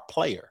star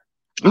player,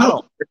 I No,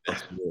 don't think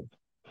that's good.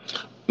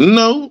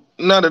 no,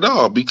 not at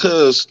all.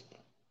 Because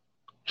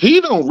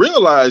he don't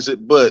realize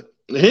it, but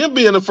him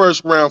being the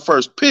first round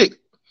first pick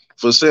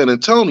for San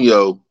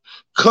Antonio,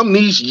 come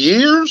these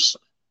years,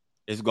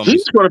 It's gonna be.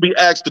 he's going to be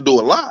asked to do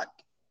a lot.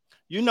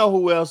 You know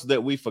who else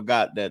that we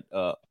forgot that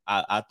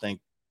I think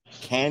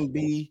can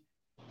be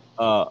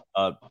a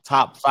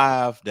top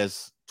five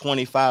that's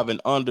 25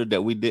 and under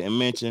that we didn't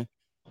mention?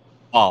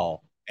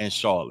 Ball and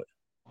Charlotte.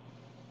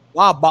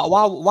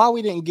 Why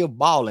we didn't give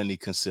Ball any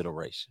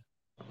consideration?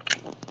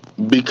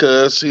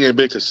 Because he ain't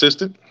been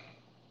consistent.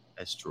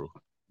 That's true.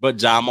 But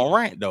John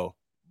Morant though.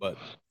 But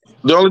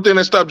The only thing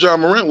that stopped John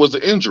Morant was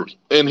the injury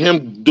and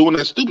him doing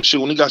that stupid shit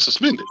when he got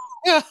suspended.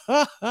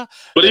 But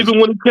that's even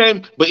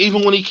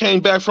when he came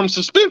back from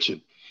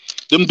suspension,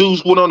 them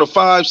dudes went on a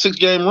 5-6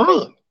 game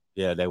run.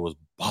 yeah, they was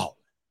balling.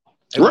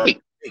 They was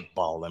Right. big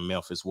ball in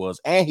Memphis was,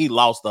 and he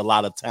lost a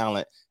lot of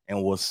talent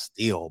and was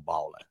still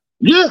balling.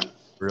 Yeah.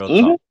 Real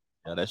Mm-hmm. talk.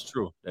 Yeah, that's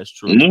true. That's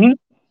true. Mm-hmm.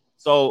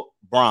 So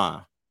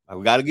Brian,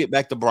 we got to get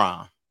back to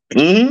Brian.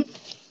 Mm-hmm.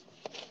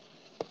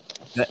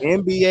 The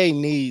NBA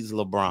needs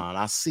LeBron.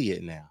 I see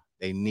it now.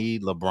 They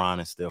need LeBron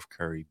and Steph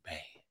Curry bad.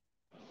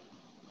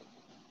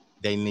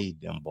 They need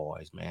them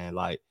boys, man.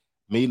 Like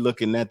me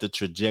looking at the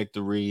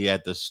trajectory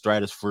at the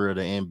stratosphere of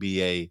the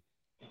NBA,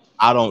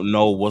 I don't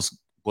know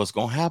what's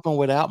gonna happen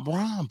without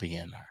Bron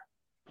being there.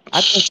 I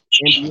think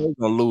the NBA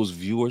gonna lose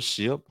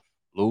viewership,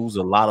 lose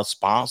a lot of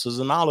sponsors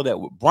and all of that.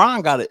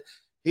 Bron got it.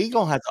 He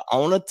gonna have to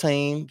own a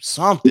team,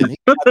 something. He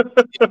got to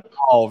be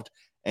involved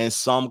in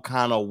some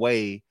kind of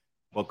way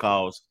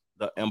because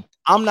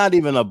I'm not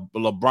even a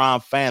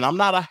LeBron fan. I'm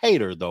not a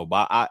hater though,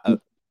 but I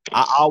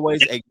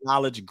always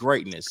acknowledge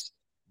greatness.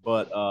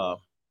 But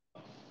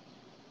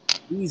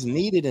he's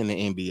needed in the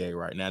NBA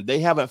right now. They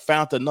haven't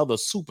found another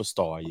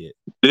superstar yet.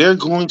 They're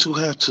going to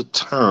have to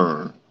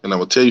turn, and I'm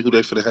gonna tell you who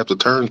they're gonna have to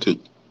turn to.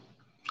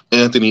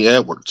 Anthony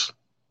Edwards.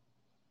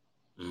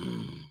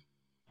 Mm.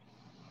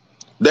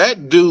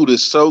 That dude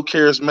is so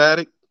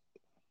charismatic,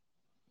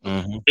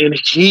 Mm-hmm.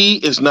 and he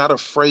is not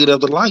afraid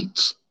of the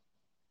lights.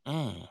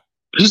 Mm.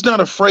 He's not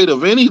afraid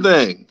of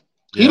anything.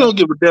 He Yeah, don't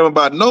give a damn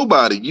about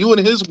nobody. You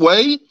in his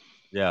way,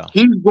 yeah.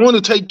 he's going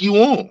to take you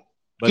on. He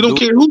But don't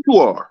care who you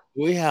are.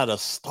 we had a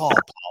star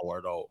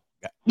power though?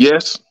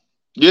 Yes.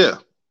 Yeah.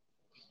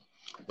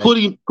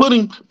 That-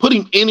 Put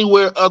him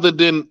anywhere other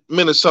than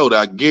Minnesota.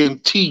 I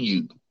guarantee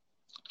you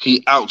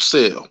he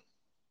outsell.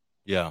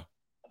 yeah.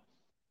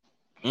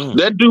 Mm.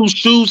 That dude's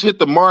shoes hit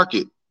the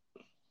market,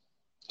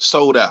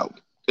 sold out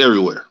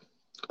everywhere.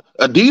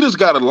 Adidas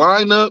got a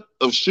lineup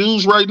of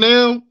shoes right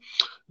now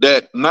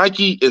that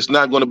Nike is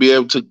not going to be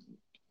able to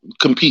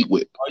compete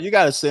with. Oh, you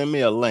gotta send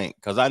me a link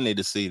because I need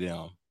to see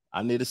them.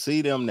 I need to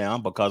see them now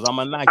because I'm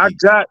a I Nike.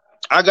 got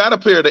I got a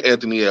pair of the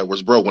Anthony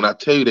Edwards, bro. When I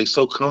tell you they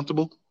so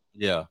comfortable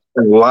Yeah,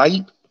 and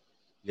light,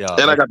 yeah.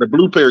 and I got the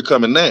blue pair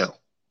coming now,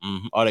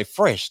 Are they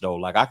fresh though?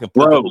 Like I can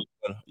put them.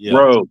 bro,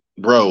 Yeah,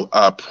 bro.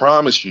 I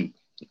promise you,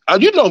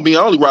 you know me. I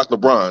only rock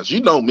LeBrons.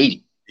 You know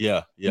me,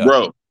 yeah, yeah.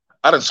 bro.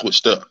 I done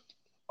switched up.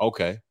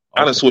 Okay, I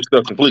done okay. switched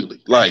up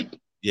completely. Like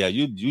Yeah,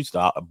 you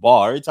start a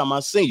bar every time I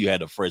see you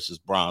had the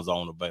freshest bronze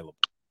on available.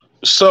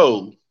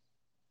 so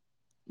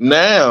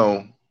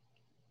now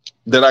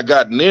that I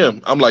got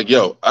them, I'm like,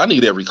 yo, I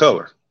need every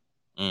color.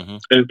 Mm-hmm.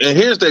 And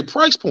here's their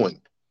price point,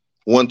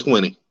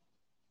 120.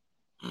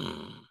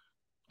 Mm,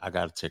 I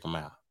gotta check them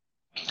out.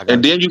 I And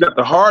gotta. then you got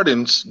the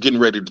Hardens getting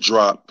ready to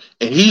drop,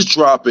 and his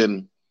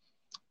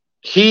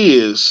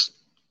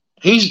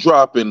he's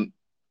dropping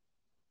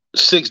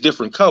 6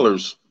 different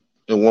colors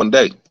in one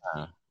day.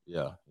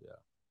 Yeah,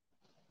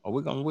 yeah.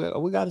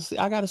 We gotta see.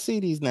 I gotta see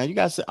these now. You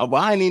gotta see. Well,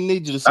 I ain't even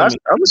need you to I, send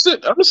me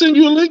I'm gonna send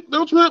you a link.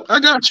 Don't you? I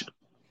got you.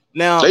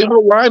 now. They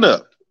whole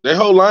lineup. They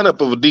whole lineup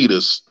of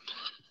Adidas,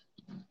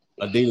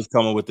 Adidas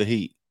coming with the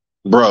heat.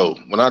 bro.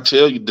 When I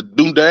tell you the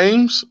new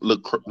names,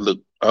 look.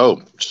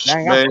 Oh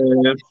Dang, I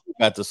man,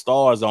 got the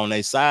stars on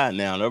their side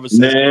now. Ever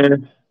since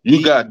man, you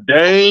he, got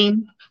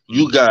Dame,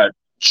 you mm-hmm, got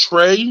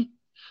Trey,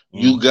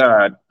 you mm-hmm,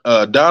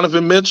 got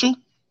Donovan Mitchell,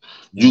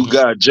 you mm-hmm,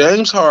 got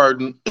James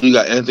Harden, and you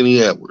got Anthony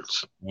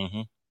Edwards.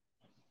 mm-hmm.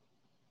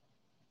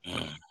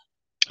 Mm.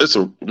 It's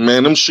a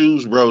man, them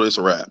shoes, bro. It's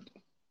a wrap.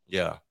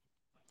 Yeah.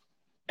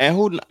 And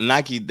who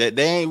Nike that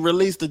they ain't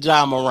released the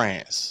Ja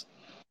Morants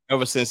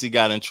ever since he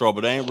got in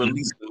trouble. They ain't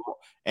released them.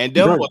 And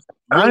them Bro, was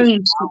I really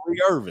ain't Kyrie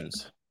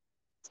Irving's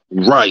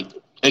right.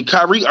 And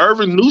Kyrie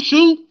Irving new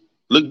shoe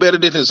look better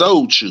than his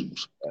old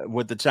shoes.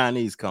 with the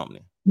Chinese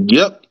company.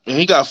 Yep, and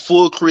he got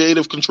full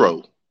creative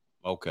control.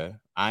 Okay.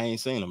 I ain't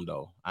seen them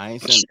though. I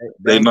ain't seen they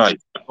They ain't nice.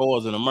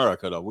 stores in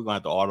America though. We're gonna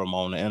have to order them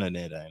on the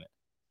internet, ain't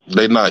it?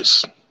 They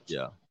nice.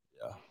 Yeah,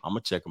 yeah. I'm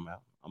gonna check them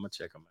out. I'm gonna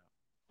check them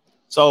out.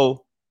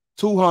 So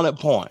 200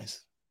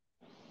 points.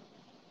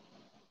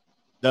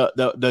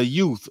 The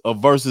youth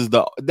of versus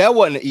the that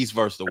wasn't the East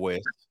versus the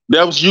West.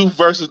 That was you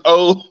versus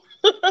old.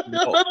 That's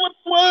No. what it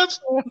was.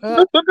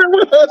 That's what that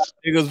was.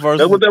 Niggas That's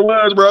versus what that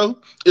was, bro.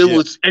 It yeah,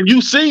 was, and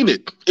you seen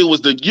it. It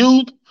was the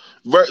youth,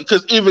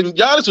 because even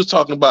Giannis was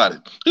talking about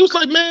it. He was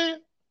like, "Man,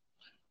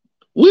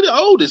 we the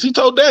oldest." He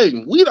told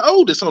Dame, "We the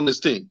oldest on this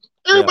team.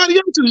 yeah, Everybody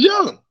else is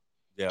young.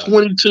 yeah.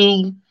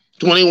 22,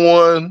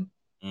 21,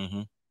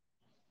 Mm-hmm.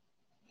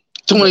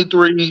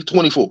 23,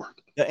 24."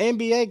 The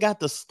NBA got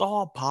the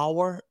star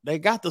power. They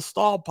got the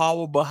star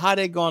power, but how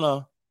they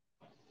gonna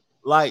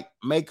like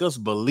make us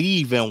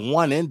believe in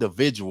one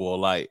individual?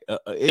 Like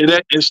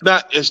It's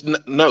not.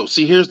 No.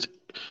 See, here's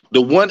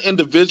the one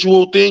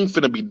individual thing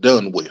finna be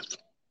done with.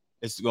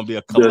 it's gonna be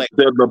a The collective.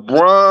 the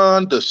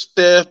LeBron, the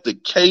Steph, the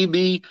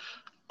KD,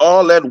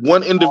 all that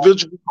one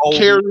individual Kobe.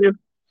 carrying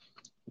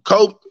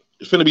Kobe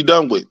is finna be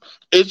done with.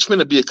 It's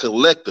finna be a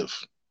collective.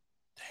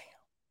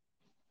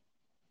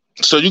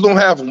 So you're gonna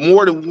have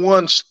more than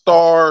one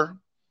star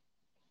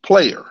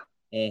player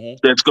Mm-hmm.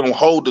 that's gonna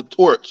hold the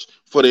torch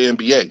for the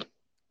NBA.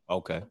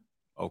 Okay.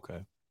 Okay.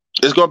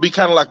 It's gonna be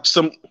kind of like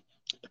some.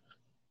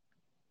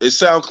 It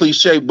sounds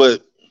cliche,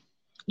 but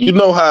you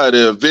know how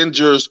the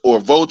Avengers or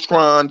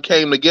Voltron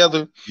came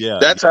together. Yeah.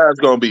 That's how it's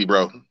gonna be,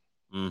 bro.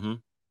 Mm-hmm.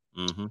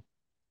 Mm-hmm.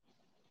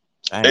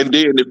 Dang. And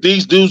then if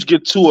these dudes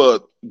get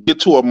to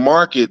a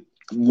market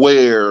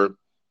where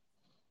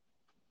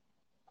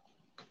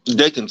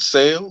they can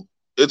sell,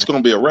 it's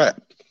gonna be a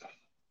wrap.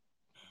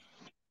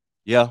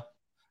 Yeah.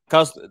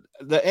 Because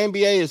the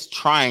NBA is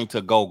trying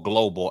to go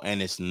global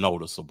and it's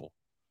noticeable.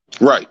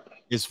 Right.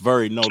 It's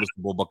very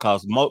noticeable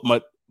because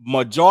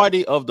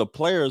majority of the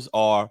players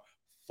are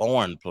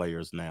foreign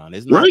players now. And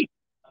it's not Right.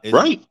 it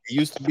Right.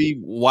 used to be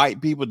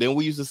white people. Then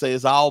we used to say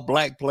it's all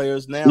black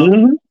players now.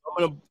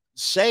 Mm-hmm.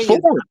 Shea is Four.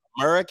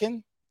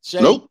 American.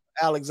 Shea Nope.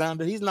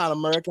 Alexander, he's not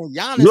American.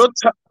 Giannis,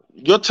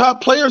 Your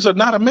top players are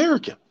not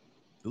American.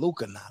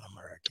 Luca, not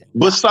American.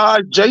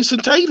 Besides Jason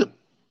Tatum.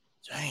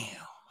 Damn,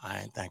 I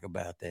didn't think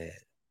about that.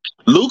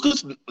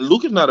 Lucas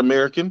not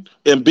American.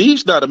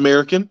 Embiid's not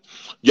American.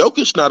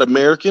 Jokic's not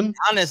American.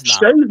 Giannis,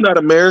 not. Shea's not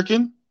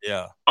American.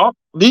 Yeah.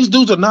 These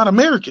dudes are not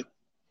American.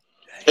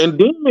 And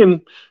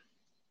then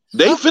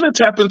they finna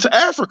tap into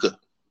Africa.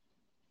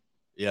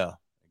 Yeah.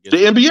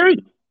 The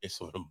NBA. It's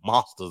sort of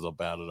monsters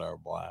about it, there,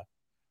 boy.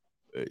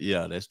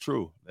 Yeah, that's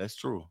true. That's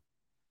true.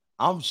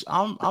 I'm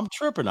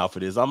tripping off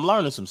of this. I'm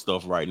learning some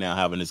stuff right now,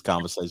 having this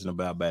conversation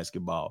about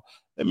basketball.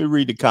 Let me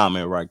read the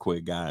comment right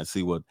quick, guys, and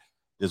see what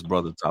this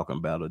brother talking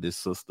about, or this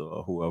sister,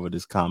 or whoever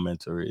this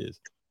commenter is.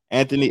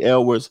 Anthony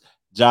Edwards,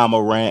 John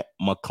Morant,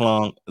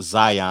 McClung,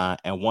 Zion,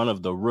 and one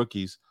of the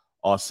rookies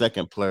are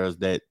second players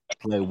that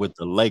play with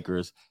the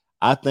Lakers.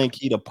 I think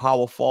he the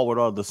power forward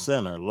or the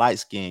center, light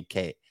skinned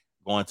cat.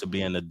 going to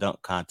be in the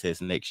dunk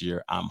contest next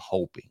year. I'm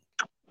hoping.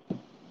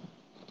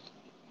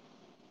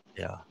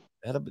 Yeah,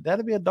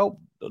 that'll be a dope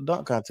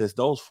dunk contest.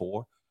 Those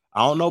four.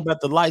 I don't know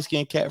about the light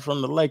skinned cat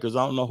from the Lakers.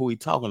 I don't know who he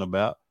talking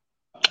about.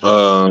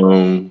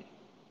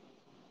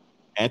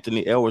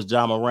 Anthony Edwards,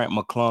 John Morant,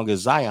 McClung, and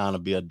Zion will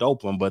be a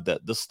dope one. But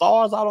the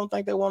stars, I don't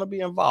think they want to be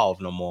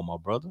involved no more, my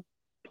brother.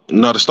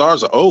 No, the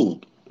stars are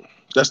old.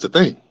 That's the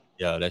thing.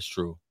 Yeah, that's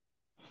true.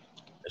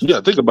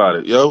 Think about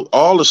it, yo.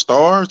 All the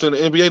stars in the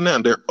NBA now,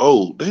 they're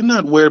old. They're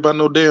not worried about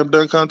no damn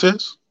dunk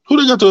contest.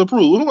 Who they got to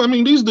approve? I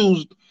mean, these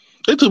dudes,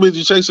 they too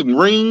busy chasing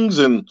rings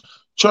and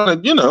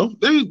trying to,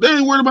 they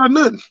ain't worried about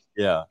nothing.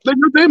 Yeah. They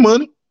got their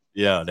money.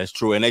 Yeah, that's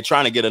true. And they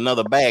trying to get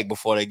another bag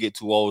before they get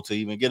too old to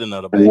even get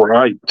another bag.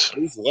 Right.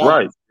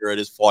 Right.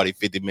 This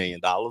 $40-50 million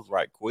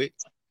right quick.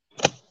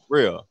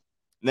 Real.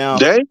 Now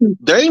they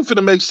ain't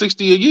finna make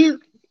 60 a year.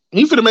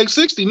 He finna make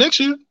 60 next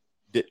year.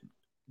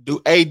 Do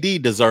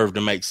AD deserve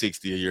to make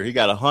 60 a year? He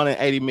got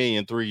 180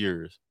 million 3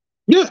 years.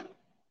 Yeah.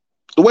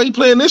 The way he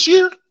playing this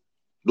year.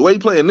 If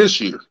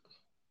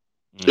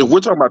we're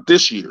talking about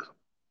this year,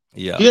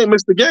 yeah, he ain't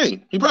missed a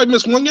game. He probably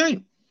missed one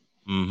game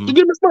to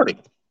get his money.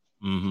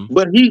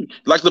 But he,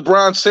 like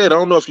LeBron said, I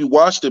don't know if you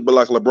watched it, but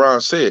like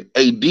LeBron said,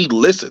 AD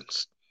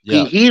listens.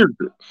 Yeah. He hears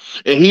it,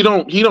 and he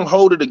don't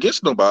hold it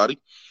against nobody,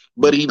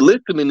 but he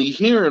listening and he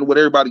hearing what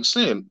everybody's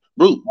saying.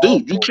 Bro,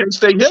 dude, you can't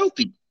stay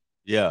healthy.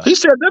 Yeah, he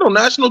said that on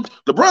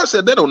LeBron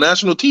said that on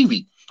national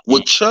TV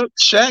with Chuck,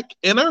 Shaq,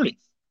 and Ernie.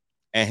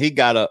 And he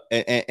got a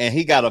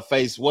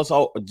face. What's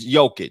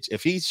Jokic?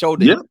 If he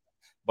showed it,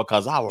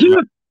 because I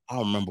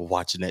remember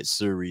watching that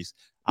series.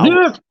 I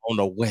was on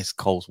the West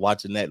Coast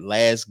watching that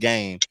last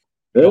game.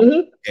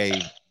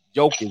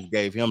 Jokic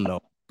gave him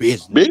no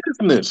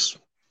business.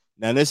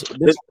 Now this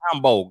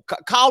Rambo,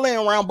 call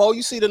in Rambo.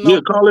 You see the number?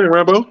 Yeah, call in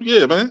Rambo.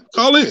 Yeah, man,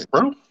 call in,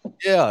 bro.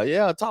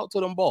 Yeah. Talk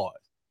to them boys.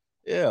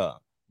 Yeah,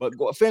 but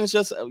go finish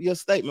your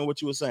statement.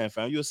 What you were saying,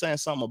 fam? You were saying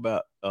something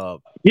about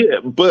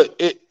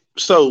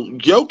So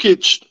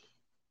Jokic,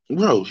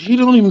 bro, he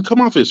don't even come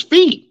off his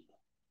feet.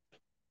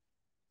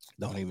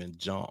 Don't even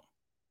jump.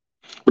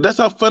 But that's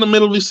how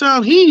fundamentally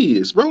sound he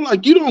is, bro.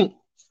 Like you know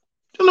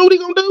what he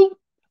gonna do?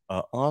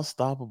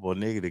 Unstoppable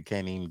nigga that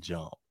can't even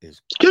jump.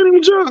 Can't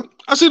even jump.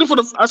 I seen him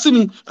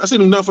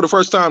done for the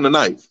first time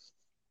tonight.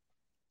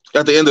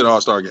 At the end of the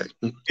All-Star game.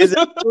 Is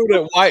it true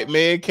that white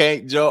men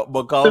can't jump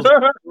because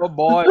your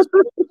boys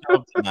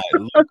jump tonight?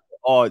 Look,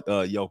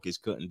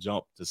 Jokic couldn't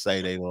jump to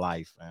save their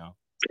life, fam.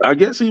 I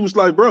guess he was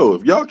like, bro,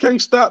 if y'all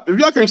can't stop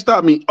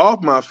me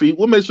off my feet,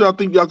 what makes y'all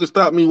think y'all can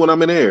stop me when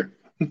I'm in the air?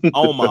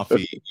 On my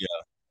feet, yeah.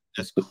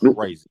 That's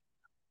crazy.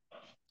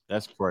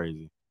 That's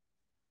crazy.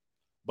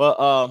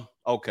 But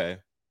okay.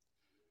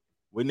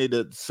 We need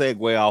to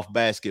segue off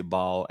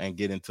basketball and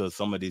get into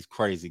some of these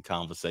crazy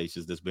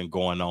conversations that's been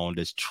going on,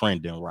 that's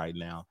trending right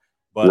now.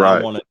 But I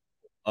want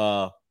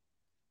to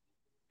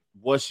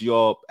what's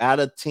your out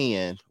of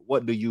 10,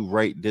 what do you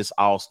rate this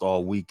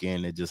All-Star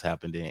weekend that just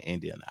happened in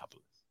Indianapolis?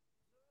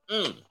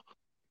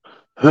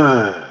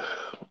 I'm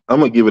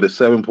gonna give it a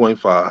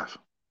 7.5.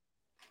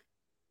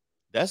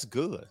 That's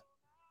good.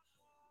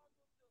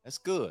 That's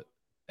good.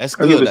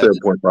 I'll give it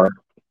 7.5.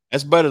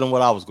 That's better than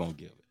what I was gonna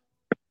give it.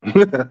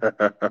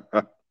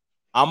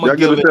 I'm gonna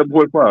give it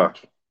 7.5.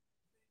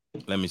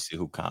 Let me see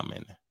who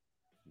commented.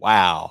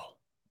 Wow.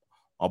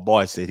 My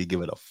boy said he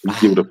give it a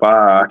 5. Give it a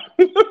 5.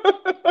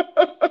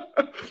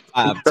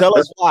 5. Tell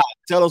us why.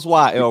 Tell us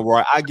why,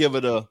 Elroy. I give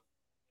it a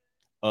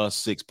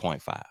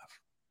 6.5.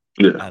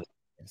 Yeah.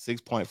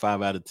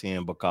 6.5 out of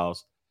 10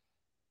 because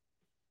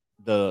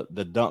the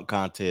dunk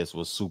contest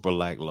was super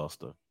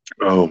lackluster.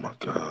 Oh my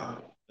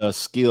God. The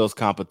skills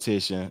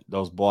competition,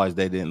 those boys,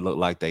 they didn't look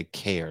like they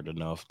cared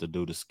enough to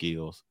do the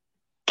skills.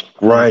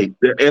 Right.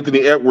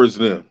 Anthony Edwards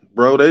them,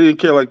 bro. They didn't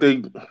care like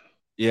they.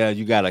 Yeah,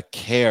 you gotta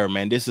care,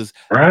 man. This is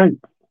right.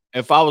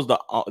 If I was the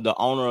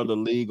owner of the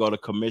league or the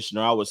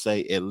commissioner, I would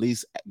say at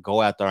least go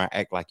out there and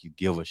act like you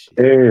give a shit.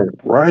 Yeah,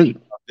 right.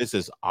 This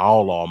is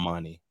all our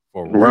money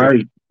for real.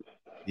 Right.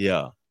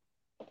 Yeah.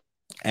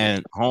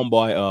 And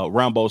homeboy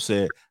Rambo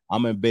said,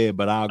 I'm in bed,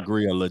 but I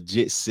agree, a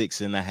legit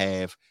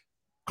 6.5,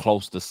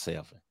 close to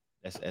 7.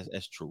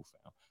 That's true,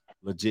 fam.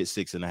 Legit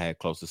 6.5,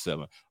 close to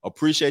 7.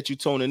 Appreciate you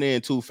tuning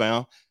in too,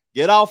 fam.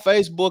 Get off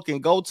Facebook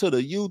and go to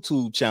the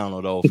YouTube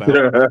channel though,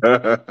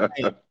 fam.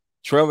 Hey,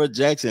 Trevor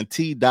Jackson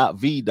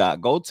T.V.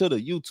 Go to the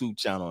YouTube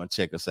channel and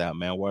check us out,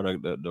 man. Where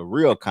the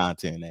real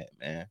content at,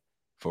 man.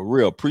 For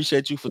real.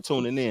 Appreciate you for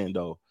tuning in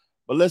though.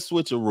 But let's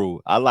switch a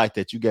rule. I like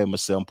that you gave him a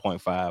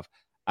 7.5.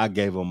 I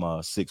gave him a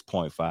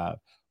 6.5.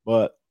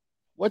 But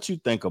what you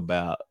think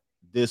about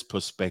this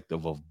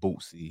perspective of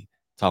Bootsy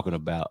talking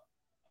about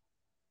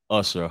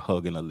Usher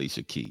hugging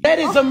Alicia Keys? That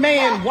is a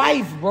man's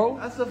wife, bro.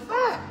 That's a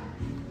fact.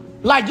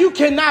 Like, you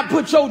cannot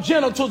put your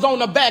genitals on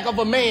the back of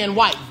a man's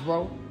wife,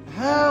 bro.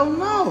 Hell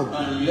no.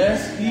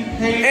 Unless he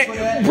paid for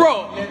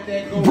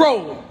that.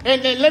 Bro.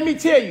 And let me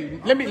tell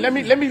you. Let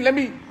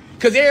me.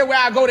 Because everywhere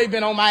I go, they've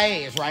been on my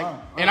ass, right?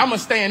 And I'm going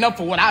to stand up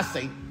for what I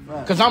say.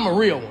 Because I'm a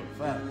real one.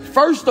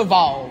 First of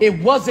all,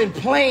 it wasn't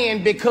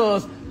planned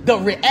because the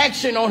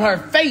reaction on her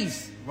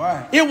face,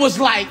 Right. it was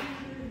like,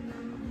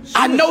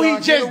 I was know he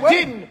trying to get just away.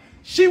 didn't.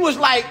 She was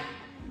like,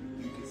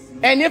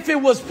 and if it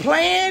was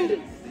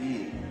planned,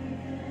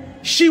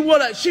 she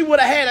would have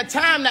had a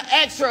time to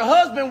ask her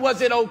husband,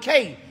 was it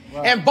okay?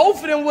 Right. And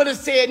both of them would have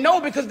said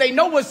no, because they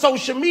know what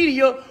social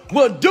media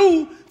will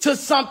do to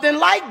something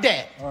like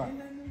that. Right.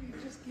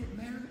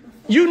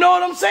 You know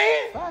what I'm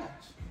saying?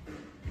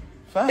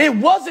 Facts. It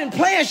wasn't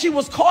planned. She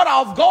was caught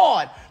off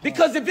guard,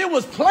 because if it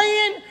was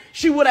planned,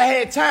 she would have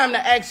had time to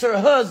ask her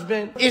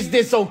husband, is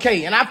this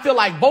okay? And I feel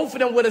like both of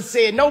them would have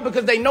said no,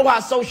 because they know how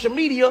social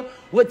media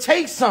would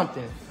take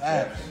something.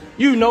 Facts.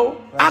 You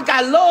know, I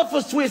got love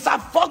for Swiss. I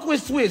fuck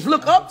with Swiss.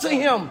 Look up to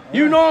him.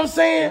 You know what I'm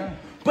saying? Yeah.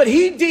 But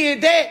he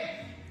did that,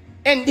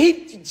 and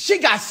she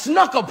got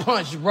snucker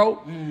punched,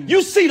 bro.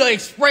 You see the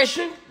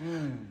expression?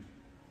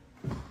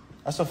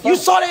 That's a fact. You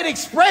saw that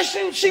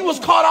expression? She was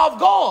caught off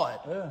guard.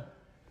 Yeah.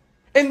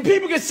 And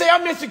people can say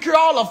I'm insecure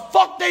all the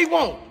fuck they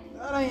want.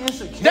 That ain't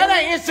insecure. That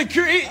ain't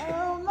insecure.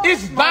 Hell no,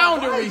 It's it's my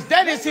boundaries. wife,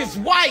 That is his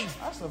wife.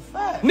 That's a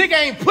fact. Nigga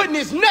ain't putting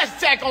his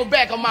nutsack on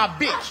back of my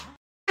bitch.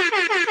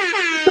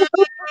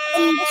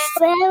 The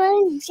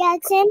Ballin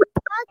Jackson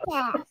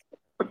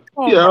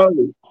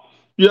podcast.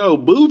 Yo,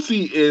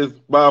 Bootsy is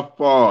by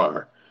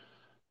far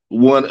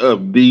one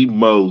of the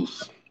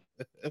most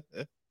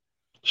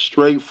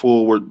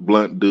straightforward,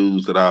 blunt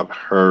dudes that I've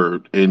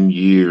heard in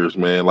years,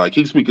 man. Like,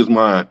 he speaks his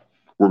mind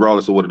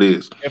regardless of what it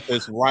is. If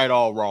it's right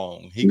or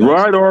wrong,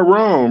 Right or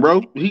wrong,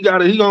 bro. He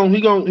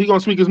gonna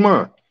speak his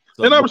mind.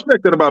 So, and I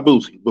respect that about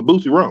Bootsy, but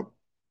Bootsy wrong.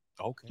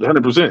 Okay.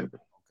 100%.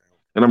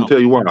 And I'm gonna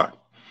tell you why.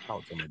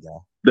 Talk to me, guy.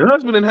 The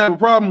husband didn't have a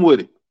problem with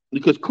it,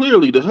 because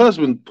clearly the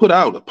husband put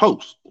out a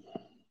post.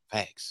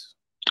 Facts.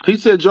 He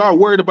said y'all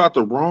worried about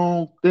the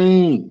wrong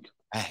thing.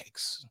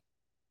 Facts.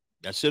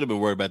 I should have been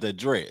worried about that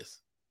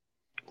dress.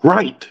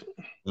 Right.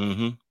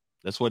 Mm-hmm.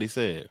 That's what he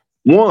said.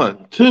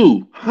 1,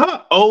 2.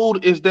 How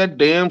old is that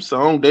damn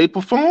song they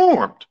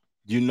performed?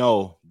 You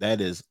know,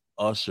 that is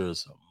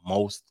Usher's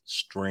most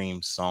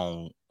streamed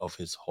song of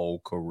his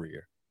whole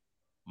career.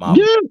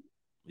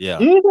 Yeah.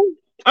 Mhm.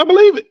 I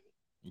believe it.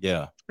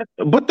 Yeah.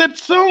 But that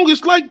song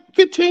is like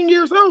 15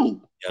 years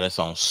old. Yeah, that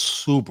song's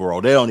super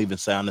old. They don't even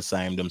sound the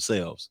same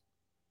themselves.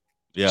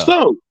 Yeah.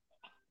 So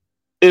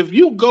if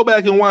you go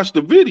back and watch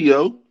the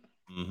video,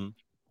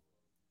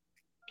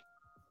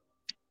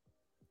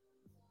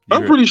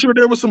 I'm pretty sure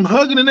there was some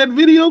hugging in that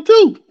video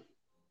too.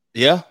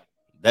 Yeah.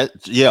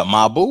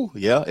 My boo.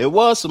 Yeah, it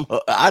was some.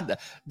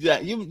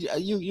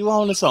 You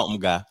on to something,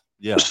 guy.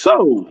 Yeah.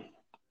 So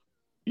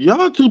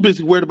y'all too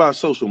busy worried about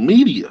social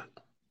media,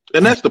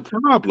 and that's the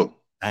problem.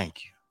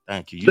 Thank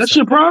you. That's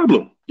your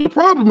problem. Your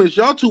problem is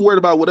y'all too worried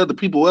about what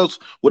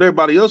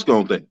everybody else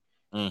gonna think.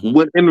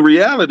 When in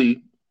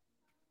reality,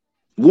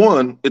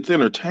 1, it's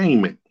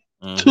entertainment.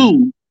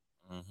 2,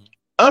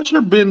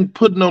 Usher been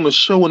putting on a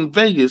show in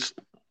Vegas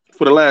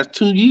for the last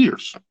 2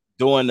 years.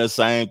 Doing the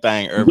same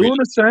thing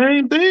the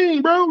same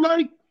thing, bro.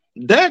 Like,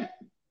 that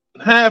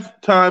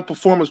halftime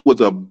performance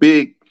was a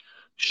big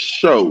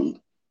show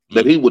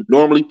that he would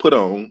normally put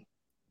on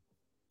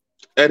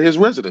at his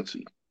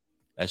residency.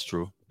 That's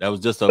true. That was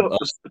just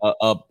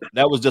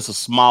a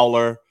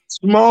smaller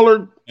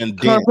and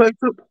complex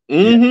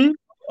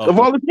of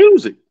all his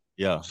music.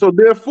 Yeah. So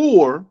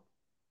therefore,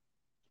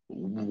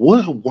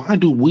 why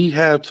do we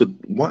have to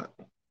why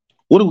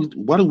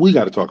do we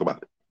got to talk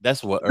about it?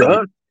 That's what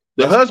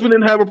the husband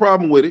didn't have a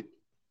problem with it.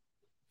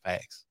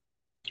 Facts.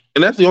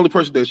 And that's the only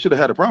person that should have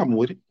had a problem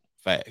with it.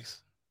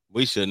 Facts.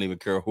 We shouldn't even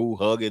care who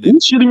hugged it. We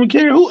shouldn't even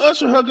care who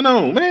Usher hugging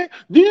on, man.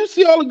 Do you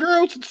see all the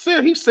girls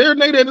he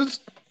serenaded at his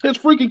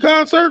freaking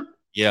concert?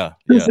 Yeah.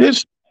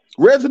 His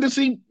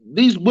residency,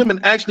 these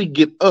women actually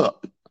get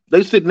up.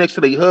 They sit next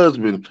to their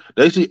husband.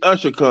 They see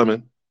Usher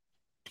coming.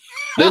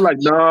 They're like,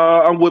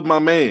 nah, I'm with my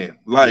man.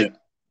 Like,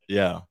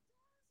 yeah,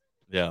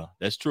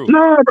 that's true.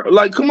 Nah, bro,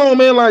 like, come on,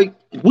 man. Like,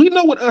 we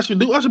know what Usher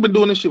do. Usher been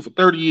doing this shit for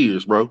 30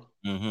 years, bro.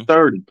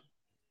 30.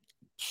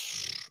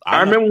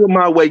 I remember when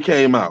My Way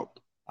came out.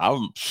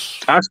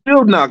 I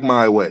still knock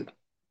My Way.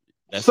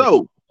 That's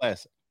so,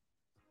 classic.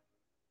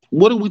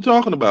 What are we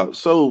talking about?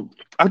 So,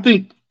 I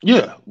think,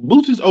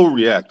 Boosie's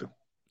overreacting.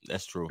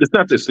 That's true. It's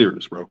not that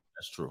serious, bro.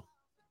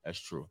 That's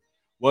true.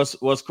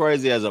 What's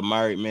crazy as a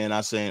married man,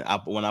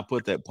 when I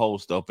put that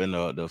post up in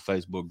the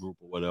Facebook group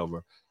or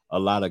whatever, a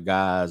lot of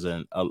guys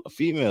and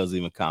females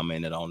even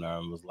commented on there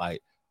and was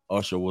like,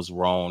 Usher was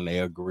wrong. They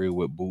agree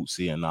with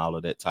Bootsy and all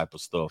of that type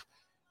of stuff.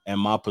 And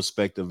my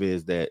perspective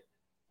is that,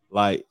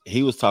 like,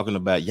 he was talking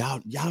about,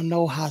 y'all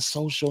know how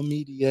social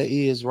media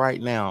is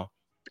right now.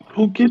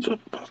 Who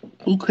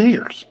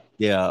cares?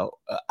 Yeah,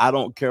 I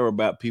don't care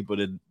about people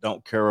that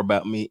don't care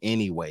about me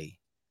anyway.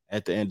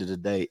 At the end of the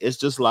day, it's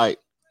just like,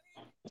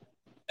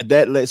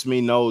 that lets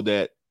me know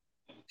that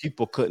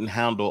people couldn't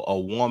handle a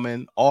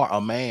woman or a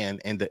man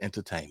in the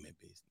entertainment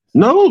business.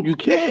 No, you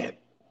can't.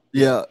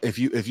 Yeah, if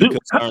you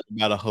concerned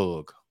about a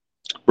hug.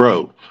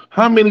 Bro,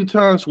 how many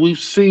times we've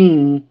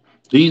seen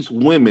these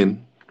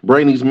women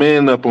bring these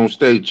men up on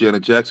stage?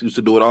 Janet Jackson used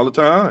to do it all the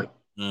time.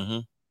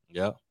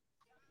 Yeah.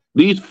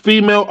 These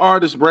female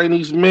artists bring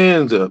these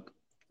men up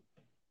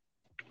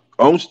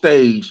on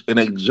stage and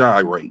they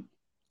gyrate and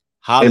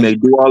Holly they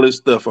do all this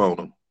stuff on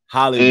them.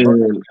 Holly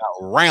Berry And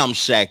got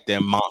ramshacked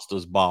in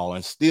Monsters Ball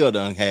and still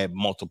done had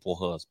multiple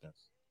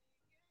husbands.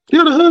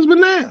 you're the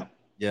husband now.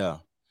 Yeah.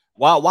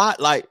 Why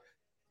like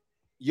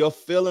your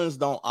feelings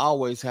don't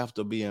always have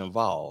to be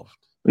involved.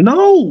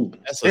 No,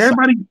 That's a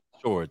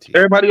maturity.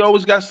 everybody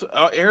always got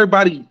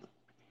everybody.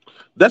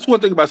 That's one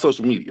thing about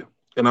social media,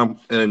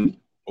 and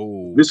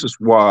Oh, this is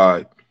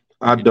why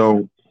I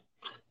don't.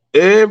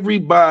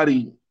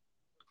 Everybody,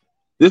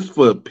 this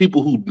for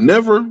people who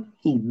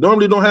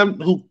normally don't have,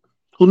 who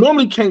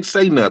normally can't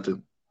say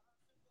nothing,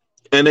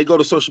 and they go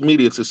to social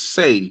media to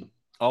say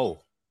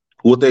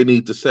what they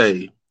need to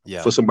say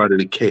for somebody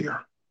to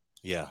care.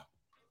 Yeah,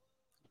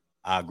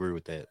 I agree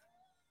with that.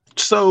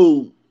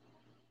 So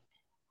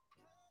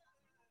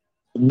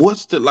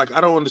what's the like?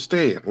 I don't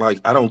understand. Like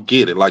I don't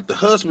get it. Like the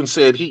husband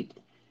said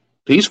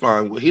he's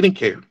fine. Well, he didn't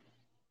care.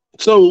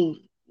 So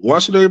why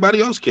should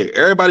everybody else care?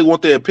 Everybody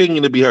want their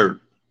opinion to be heard.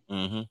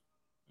 Mm-hmm.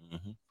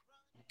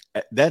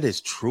 That is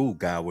true,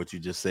 guy. What you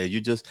just said.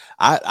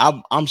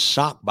 I'm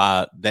shocked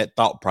by that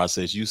thought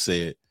process. You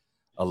said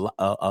a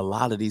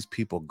lot of these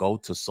people go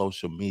to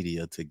social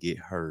media to get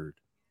heard.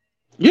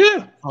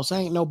 Yeah, cause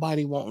ain't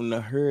nobody wanting to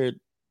heard.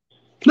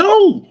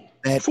 No,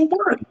 for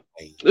what?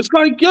 It's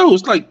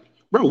like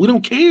bro, we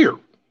don't care.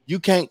 You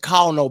can't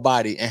call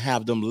nobody and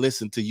have them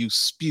listen to you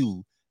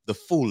spew the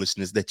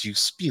foolishness that you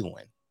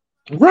spewing.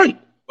 Right.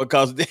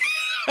 Because did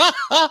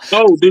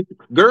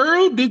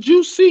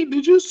you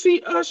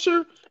see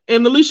Usher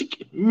and Alicia?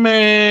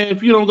 Man,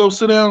 if you don't go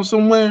sit down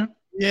somewhere.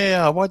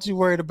 Yeah, what you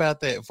worried about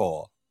that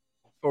for?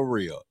 For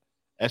real.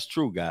 That's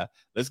true, guy.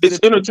 It's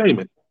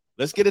entertainment.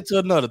 Let's get into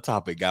another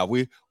topic, guy.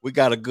 We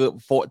got a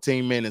good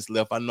 14 minutes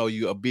left. I know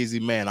you're a busy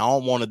man. I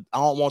don't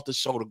want the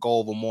show to go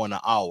over more than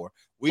an hour.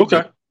 We've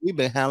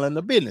been handling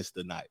the business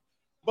tonight.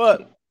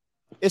 But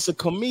it's a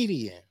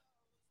comedian.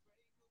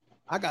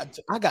 I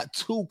got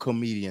two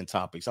comedian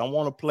topics. I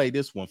want to play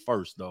this one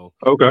first, though.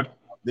 Okay.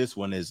 This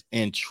one is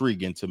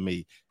intriguing to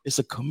me. It's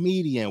a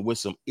comedian with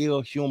some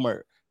ill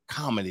humor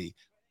comedy.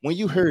 When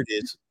you heard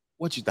this,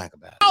 what you think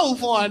about it? Oh,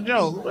 for a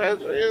joke.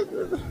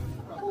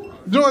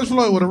 George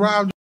Floyd would have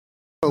robbed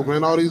joke,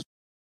 man. All these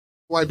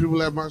white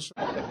people at my show.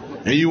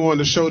 And you wanted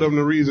to show them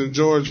the reason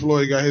George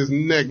Floyd got his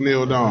neck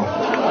nailed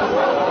on.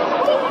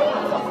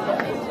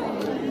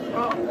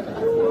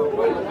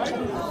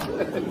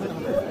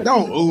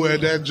 Don't ooh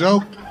at that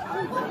joke.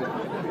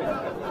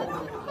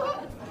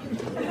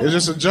 It's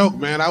just a joke,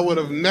 man. I would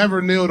have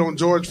never kneeled on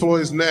George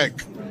Floyd's neck.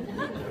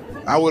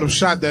 I would have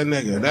shot that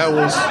nigga. That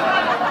was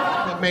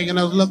making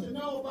us look.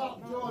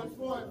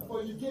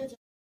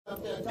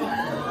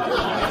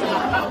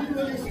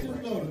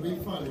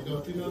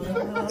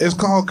 It's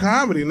called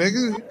comedy,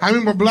 nigga. How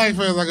many more black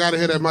fans I gotta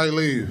hit that might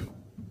leave?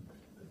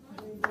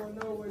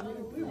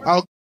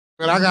 Oh,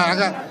 man, I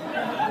got.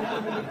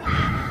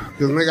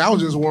 Cause nigga, I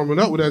was just warming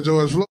up with that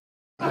George Floyd.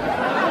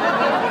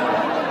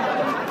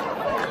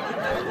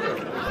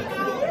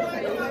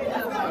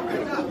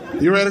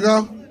 You ready to go?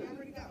 All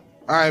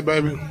right,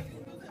 baby.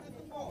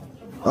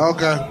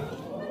 Okay.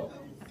 All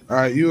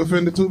right, you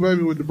offended too,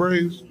 baby, with the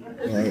braids?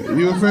 Right.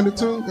 You offended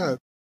too? God,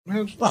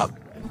 man, fuck.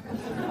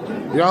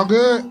 Y'all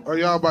good? Or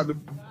y'all about to...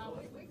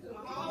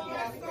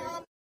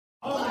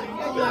 Oh,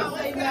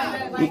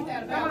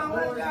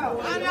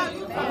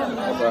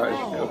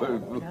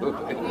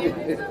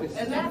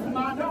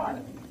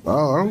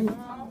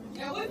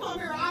 yeah, we come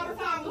here all the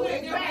time. We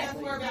ain't ask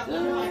for about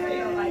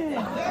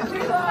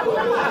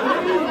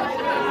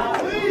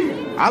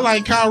I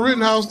like Kyle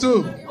Rittenhouse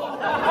too.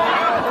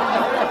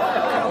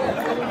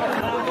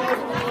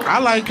 I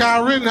like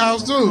Kyle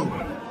Rittenhouse too.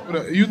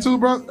 You too,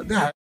 bro?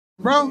 Nah,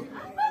 bro?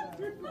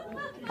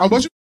 Oh,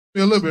 but you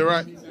me a little bit,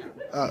 right?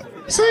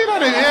 See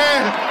that?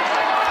 Yeah.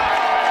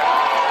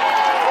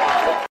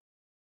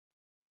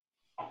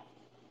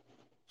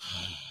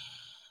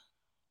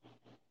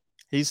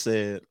 He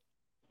said,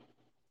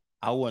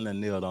 I wouldn't have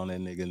kneeled on that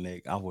nigga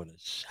neck. I would have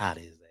shot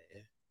his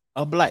ass.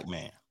 A black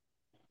man.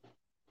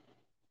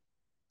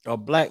 A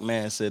black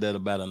man said that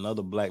about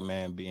another black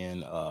man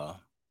being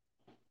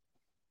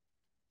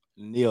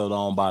kneeled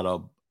on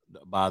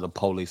by the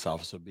police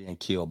officer, being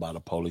killed by the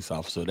police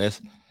officer.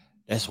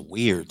 That's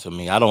weird to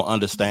me. I don't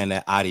understand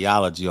that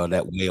ideology or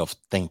that way of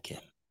thinking.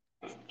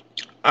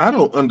 I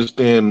don't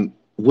understand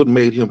what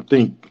made him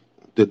think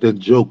that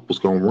joke was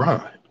gonna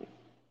ride.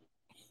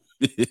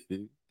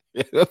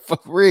 For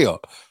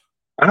real.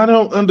 I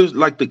don't understand,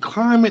 like the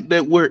climate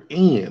that we're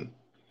in.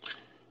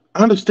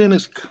 I understand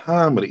it's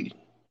comedy.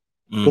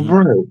 But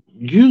bro,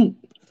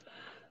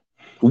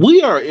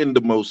 we are in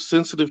the most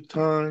sensitive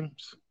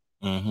times.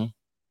 Mm-hmm.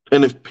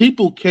 And if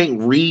people can't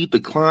read the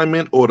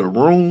climate or the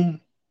room,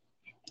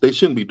 they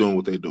shouldn't be doing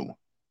what they're doing.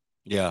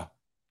 Yeah.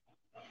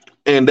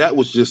 And that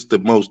was just the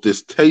most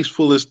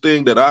distastefulest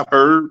thing that I've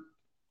heard.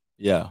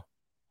 Yeah.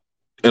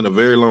 In a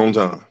very long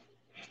time.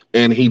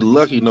 And he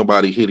lucky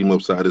nobody hit him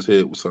upside his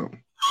head with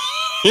something.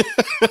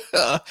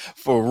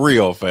 For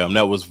real, fam.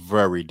 That was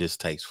very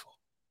distasteful.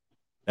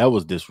 That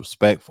was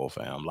disrespectful,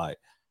 fam. Like,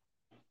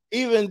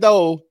 even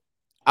though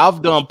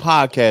I've done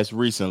podcasts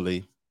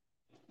recently,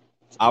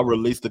 I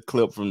released a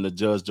clip from the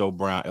Judge Joe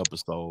Brown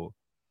episode.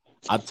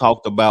 I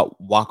talked about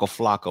Waka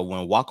Flocka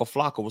when Waka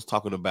Flocka was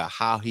talking about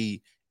how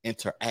he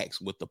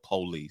interacts with the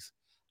police.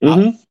 I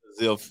Mm-hmm.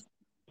 feel as if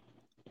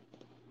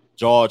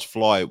George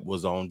Floyd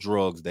was on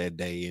drugs that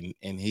day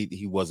and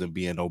he wasn't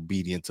being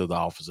obedient to the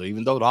officer,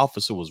 even though the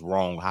officer was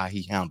wrong how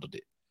he handled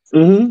it.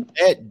 Mm-hmm.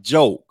 That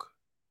joke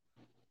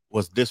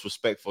was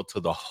disrespectful to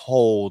the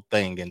whole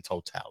thing in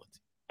totality.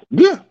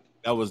 Yeah,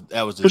 That was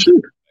for just sure.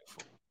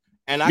 disrespectful.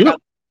 And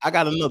Yep. I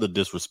got another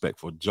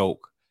disrespectful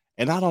joke.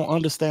 And I don't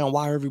understand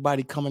why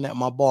everybody coming at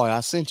my boy.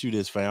 I sent you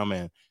this, fam,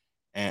 and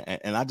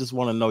I just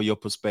want to know your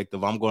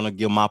perspective. I'm gonna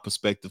give my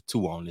perspective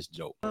too on this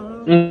joke.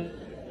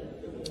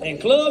 And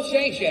Club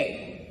Shay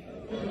Shay.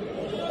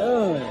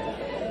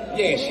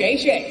 Yeah, Shay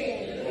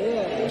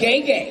Shay.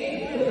 Gay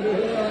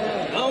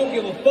gay. I don't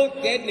give a fuck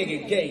that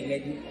nigga gay,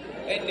 nigga.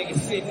 That nigga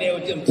sitting there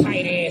with them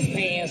tight ass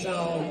pants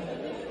on,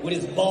 with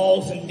his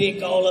balls and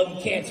dick all over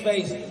Cat's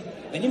face.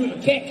 And you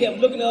remember Cat kept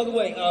looking the other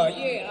way.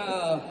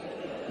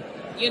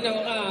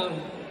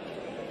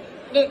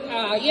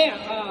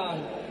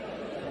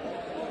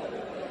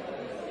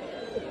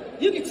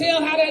 You can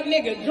tell how that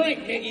nigga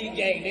drink, nigga, he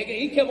gay, nigga.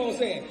 He kept on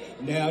saying,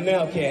 now,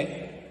 Cat.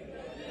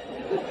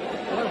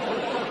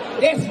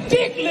 That's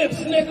dick lips,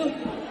 nigga.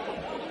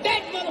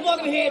 That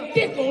motherfucker had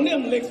dick on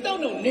them lips.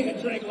 Don't no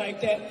nigga drink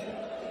like that.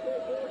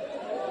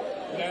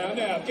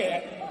 Now,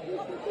 Cat.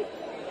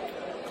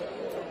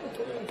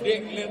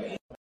 Dick lips.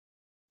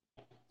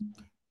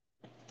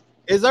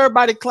 Is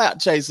everybody clout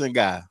chasing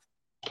guy?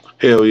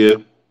 Hell yeah.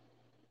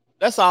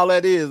 That's all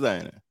that is,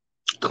 ain't it?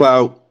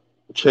 Clout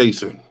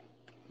chasing.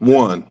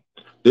 One,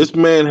 this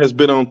man has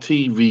been on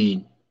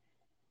TV.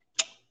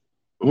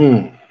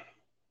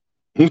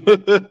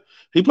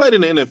 He played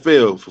in the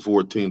NFL for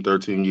 14,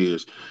 13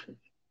 years.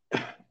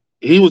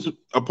 He was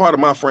a part of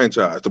my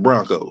franchise, the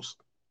Broncos.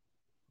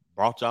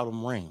 Brought y'all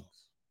them rings.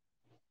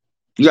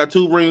 He got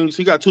 2 rings.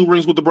 He got 2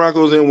 rings with the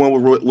Broncos and one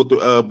with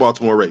the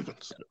Baltimore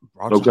Ravens.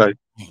 Okay.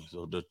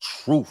 So the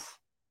truth.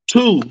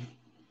 2,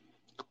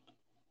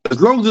 as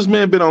long as this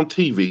man been on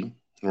TV,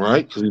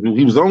 right? Because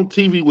he was on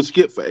TV with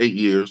Skip for 8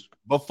 years.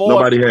 Before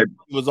nobody had.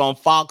 He was on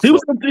Fox. He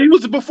was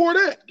before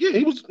that. Yeah,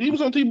 he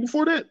was on TV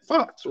before that.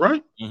 Fox,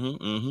 right?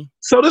 Mm-hmm.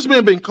 So this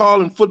man been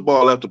calling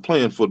football after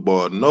playing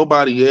football.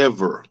 Nobody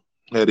ever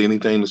had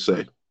anything to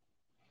say.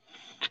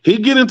 He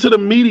get into the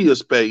media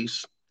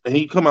space and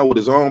he come out with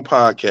his own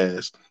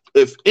podcast.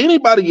 If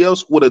anybody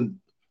else would have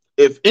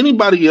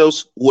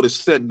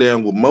sat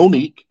down with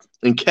Monique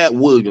and Cat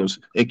Williams,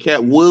 and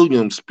Cat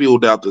Williams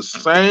spilled out the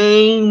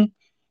same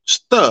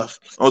stuff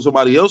on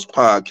somebody else's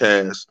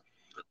podcast,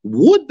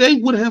 would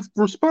have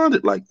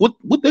responded like?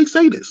 Would they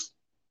say this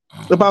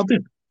about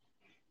them?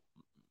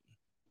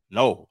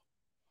 No.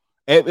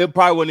 It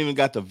probably wouldn't even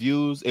got the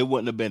views. It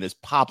wouldn't have been as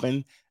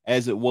popping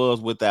as it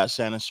was without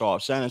Shannon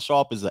Sharp. Shannon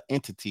Sharp is an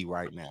entity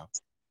right now.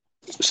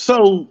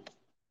 So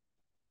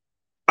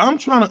I'm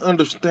trying to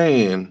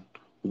understand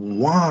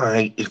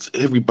why it's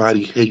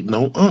everybody hating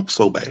on Unc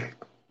so bad.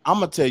 I'm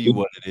gonna tell you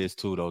what it is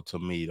too, though. To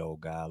me, though,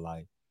 guy,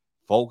 like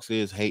folks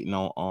is hating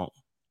on Unc,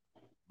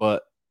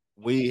 but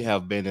we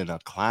have been in a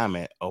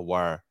climate of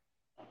where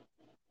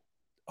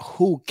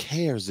who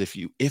cares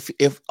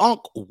if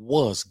Unc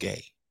was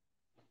gay?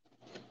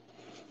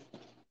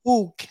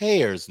 Who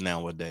cares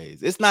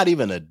nowadays? It's not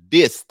even a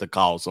diss to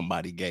call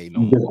somebody gay no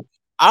more.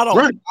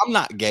 I'm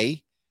not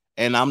gay,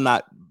 and I'm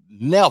not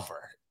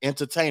never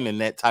entertaining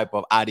that type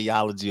of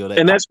ideology or that.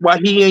 And that's why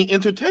he ain't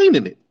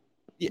entertaining it.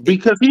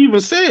 Because he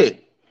even said,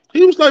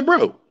 he was like,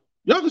 bro,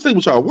 y'all can say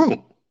what y'all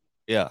want.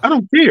 Yeah. I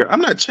don't care.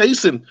 I'm not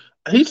chasing.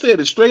 He said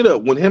it straight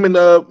up when him and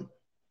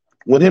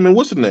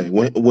what's his name?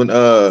 When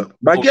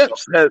Mike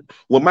Epps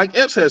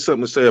had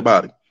something to say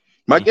about him.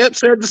 Mike Epps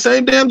said the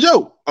same damn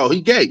joke. Oh,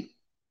 he gay.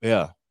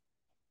 Yeah.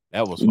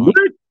 That was funny.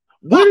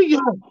 Where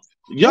do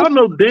y'all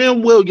know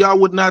damn well y'all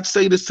would not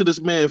say this to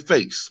this man's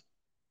face.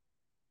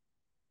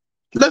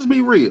 Let's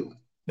be real.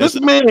 This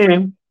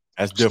man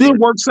still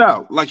works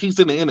out like he's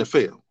in the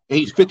NFL and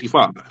he's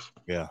 55.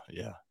 Yeah.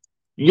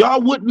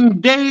 Y'all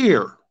wouldn't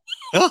dare.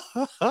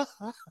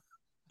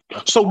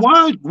 So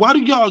why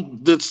do y'all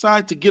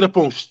decide to get up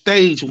on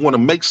stage and want to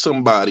make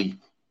somebody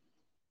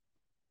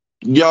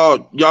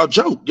y'all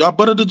joke? Y'all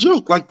butter the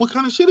joke. Like, what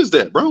kind of shit is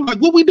that, bro? Like,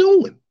 what we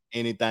doing?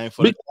 Anything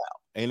for the clout.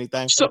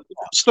 Anything for the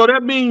clout. So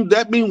that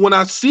mean when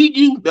I see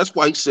you, that's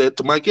why he said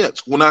to Mike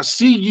Epps, when I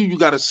see you, you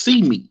gotta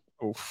see me.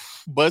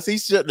 But he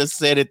shouldn't have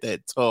said it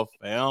that tough,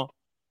 man.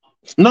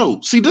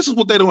 No, see, this is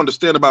what they don't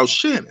understand about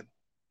Shannon.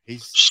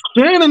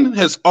 Shannon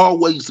has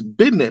always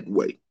been that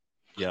way.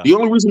 Yeah. The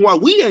only reason why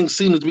we ain't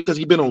seen it is because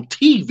he's been on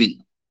TV.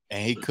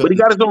 And but he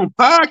got his own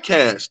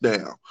podcast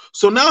now.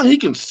 So now he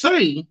can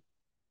say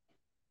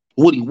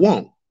what he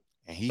want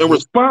and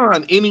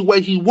respond any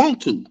way he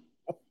want to.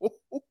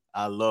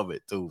 I love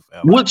it too,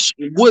 fam. Which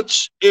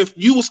if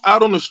you was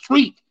out on the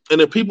street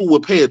and if people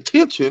would pay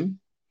attention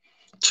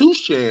to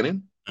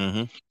Shannon,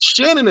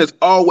 Shannon has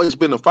always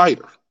been a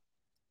fighter.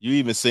 You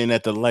even seen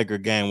at the Laker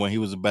game when he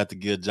was about to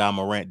give John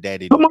Morant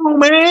daddy. Come on,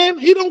 man.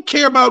 He don't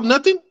care about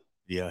nothing.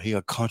 Yeah, he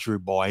a country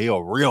boy. He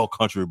a real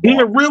country He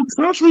boy. a real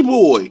country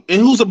boy,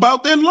 and who's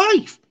about that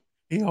life.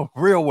 He a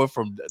real one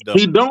from the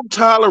He don't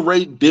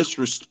tolerate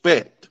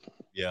disrespect.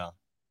 yeah.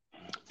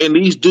 And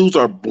these dudes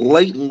are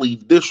blatantly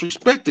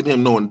disrespecting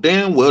him, knowing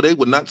damn well they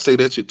would not say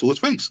that shit to his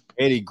face.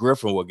 Eddie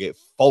Griffin will get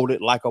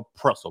folded like a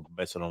pretzel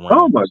messing around.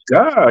 Oh my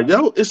god,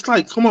 yo! It's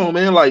like, come on,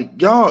 man!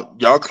 Like y'all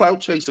clout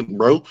chasing,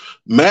 bro.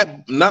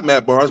 Not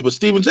Matt Barnes, but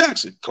Steven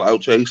Jackson,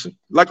 clout chasing.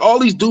 Like all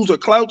these dudes are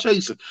clout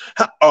chasing.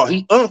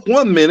 He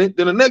 1 minute,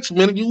 then the next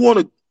minute you want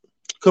to.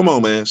 Come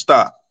on, man!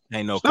 Stop.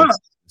 Ain't no Stop.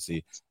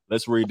 consistency.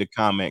 Let's read the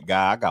comment,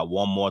 guy. I got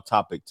one more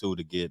topic too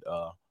to get.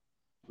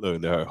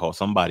 Look there,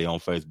 somebody on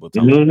Facebook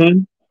telling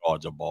me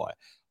Georgia boy.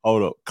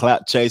 Hold up,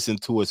 clout chasing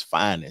to his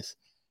finest.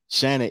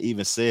 Shannon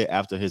even said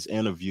after his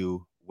interview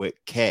with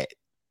Cat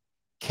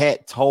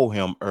told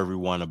him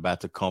everyone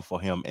about to come for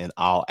him in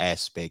all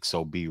aspects,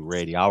 so be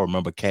ready. I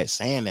remember Cat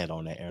saying that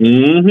on that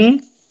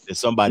interview. And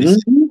somebody said,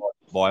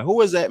 boy,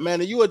 who is that,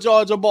 man? Are you a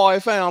Georgia boy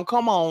fam?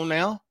 Come on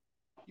now.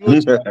 You a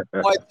Georgia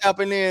boy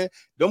tapping in.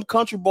 Them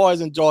country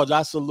boys in Georgia,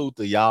 I salute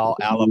to y'all.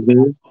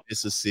 Alabama,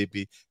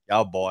 Mississippi,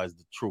 y'all boys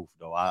the truth,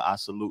 though. I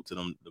salute to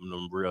them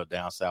real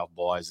down south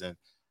boys. And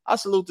I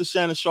salute to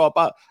Shannon Sharp.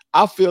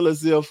 I feel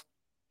as if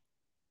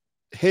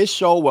his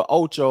show with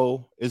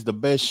Ocho is the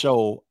best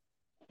show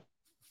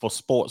for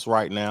sports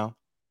right now.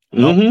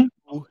 Number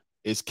 2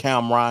 is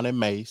Cameron and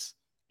Mace.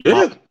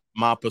 Yeah.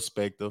 My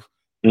perspective.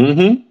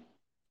 I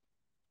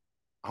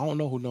don't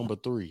know who number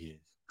 3 is.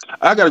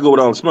 I gotta go with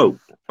All the Smoke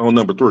on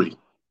number 3.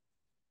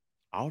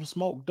 All the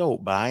Smoke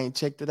dope, but I ain't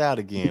checked it out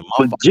again.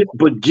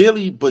 But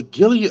Gilly,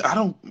 I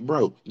don't,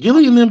 bro.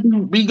 Gilly and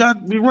them be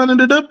running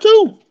it up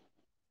too.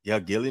 Yeah,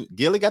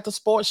 Gilly got the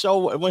sports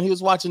show when he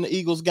was watching the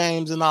Eagles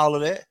games and all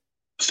of that.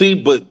 See,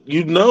 but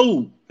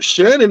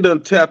Shannon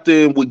done tapped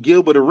in with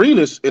Gilbert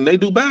Arenas and they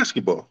do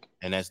basketball.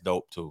 And that's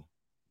dope too.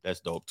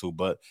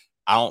 But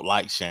I don't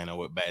like Shannon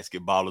with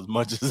basketball as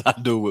much as I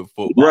do with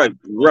football. Right.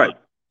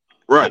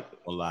 I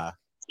don't lie.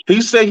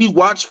 He said he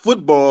watched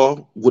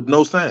football with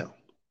no sound.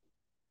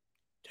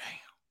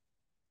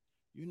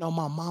 Damn.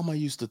 My mama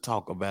used to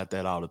talk about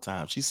that all the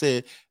time. She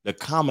said the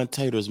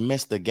commentators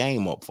messed the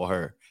game up for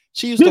her.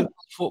 She used to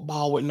watch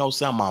football with no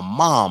sound. My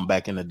mom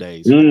back in the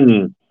days.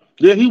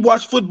 Yeah, he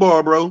watched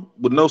football, bro,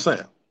 with no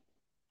sound.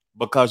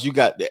 Because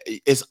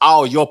it's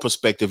all your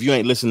perspective. You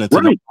ain't listening to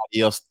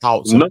nobody else's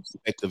thoughts or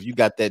perspective. You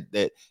got that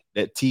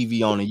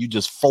TV on and you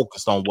just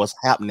focused on what's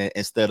happening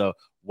instead of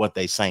what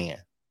they saying.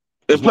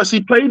 And plus,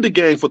 he played the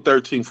game for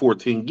 13,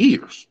 14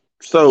 years.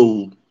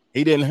 So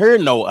he didn't hear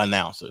no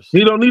announcers.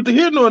 He don't need to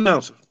hear no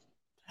announcers.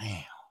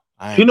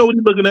 Damn. You know what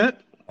he's looking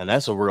at? And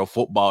that's a real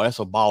football. That's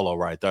a baller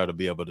right there to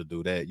be able to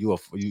do that. You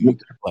can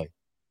play.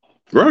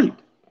 Right.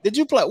 Did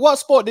you play? What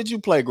sport did you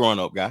play growing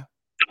up, guy?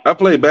 I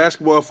played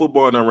basketball,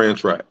 football, and I ran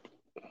track.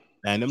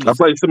 Man, I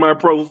played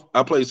semi-pro.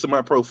 I played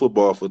semi-pro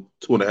football for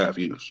 2.5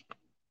 years.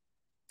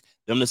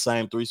 Them the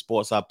same 3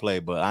 sports I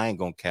played, but I ain't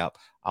gonna cap.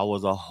 I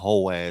was a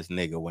whole ass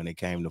nigga when it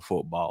came to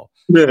football.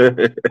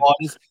 I'm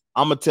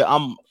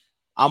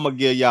gonna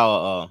give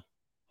y'all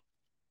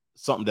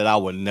something that I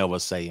would never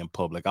say in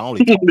public. I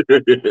only talk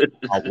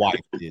my wife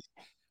this.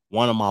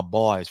 One of my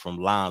boys from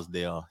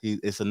Lonsdale,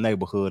 it's a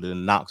neighborhood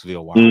in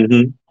Knoxville.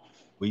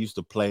 We used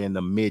to play in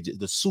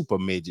the super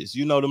midgets.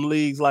 You know them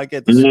leagues like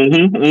that?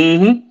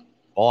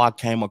 Boy, I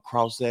came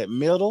across that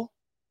middle.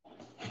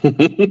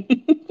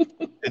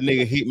 That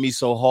nigga hit me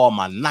so hard,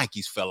 my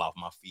Nikes fell off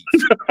my feet.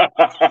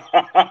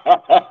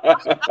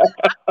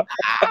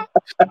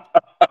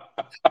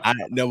 I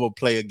never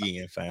play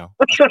again, fam.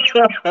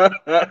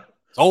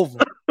 It's over.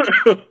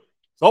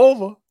 It's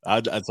over.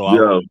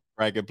 So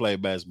I can play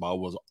basketball. It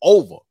was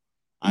over.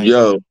 I ain't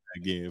play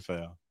again,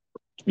 fam.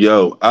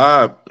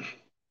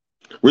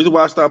 Reason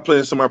why I stopped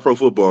playing semi-pro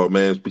football,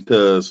 man, is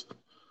because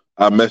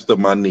I messed up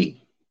my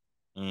knee.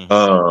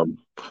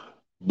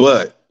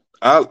 But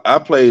I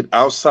played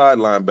outside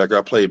linebacker,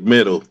 I played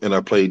middle, and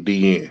I played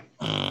DN.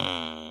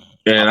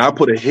 And I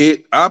put a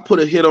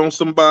hit on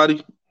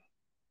somebody.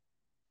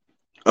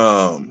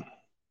 And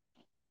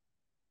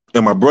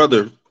my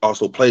brother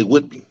also played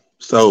with me.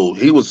 So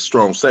he was a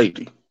strong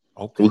safety.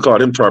 Okay. We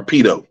called him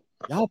Torpedo.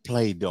 Y'all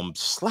played them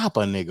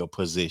slapper nigga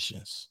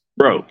positions.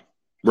 Bro,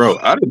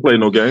 I didn't play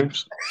no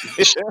games.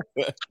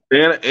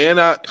 and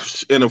I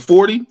in a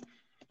 40,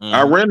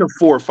 I ran a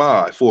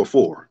 4.5,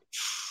 4.4.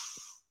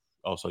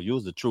 Oh, so you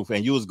was the truth,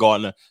 and you was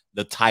guarding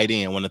the tight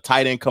end. When the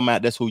tight end come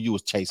out, that's who you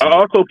was chasing. I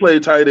also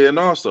played tight end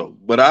also,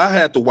 but I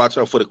had to watch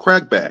out for the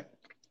crackback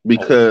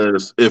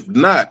because if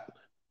not,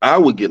 I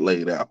would get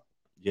laid out.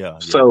 Yeah.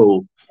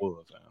 So,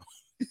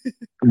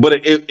 but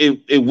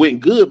it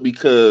went good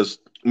because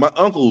my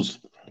uncles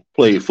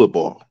played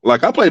football.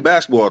 Like I played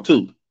basketball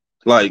too.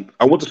 Like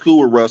I went to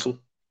school with Russell.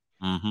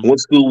 Went to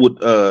school with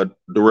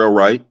Darrell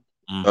Wright.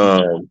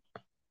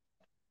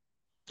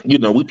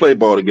 We played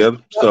ball together.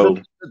 So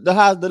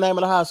the name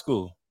of the high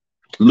school?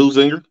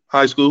 Luzinger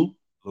High School.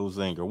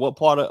 Luzinger. What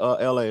part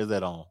of LA is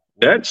that on?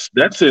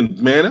 That's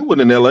in man. That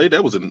wasn't in L.A.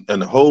 That was in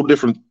a whole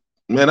different.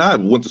 Man, I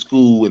went to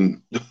school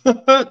in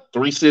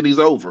 4 cities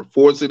over,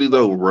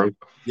 bro.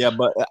 Yeah,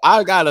 but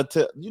I gotta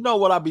tell you know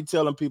what I be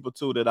telling people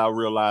too that I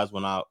realized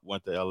when I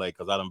went to LA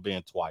because I done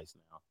been twice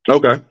now.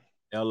 Okay,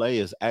 LA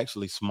is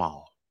actually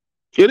small.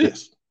 it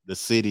is. The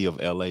city of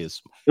LA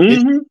is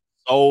it's Mm-hmm.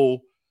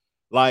 so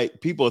like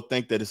people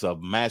think that it's a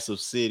massive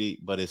city,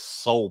 but it's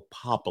so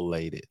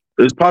populated.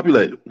 It's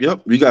populated.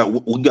 Yep, we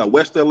got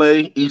West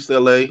L.A., East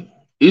L.A.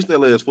 East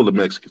L.A. is full of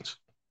Mexicans.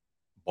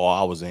 Boy,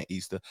 I was in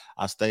Easter.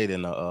 I stayed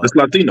in a It's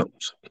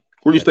Latinos.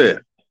 Where you yeah, stay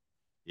at?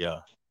 yeah,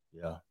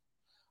 yeah.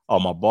 Oh,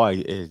 my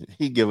boy,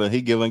 he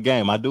giving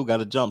game. I do got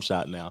a jump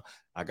shot now.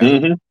 I got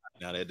it Mm-hmm.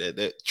 now.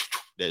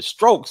 That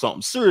stroke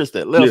something serious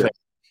that left Yeah. hand.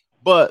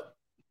 But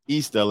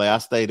East LA, I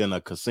stayed in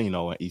a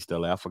casino in East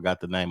LA. I forgot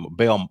the name of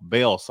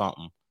Bell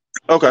something.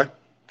 Okay.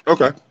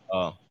 Okay.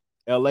 Uh,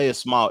 LA is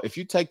small. If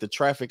you take the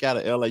traffic out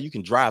of LA, you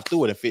can drive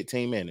through it in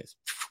 15 minutes.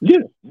 Yeah,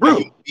 And bro.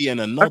 you be in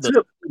That's another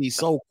it. city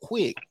so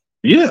quick.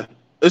 Yeah,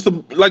 it's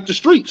like the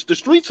streets. The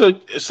streets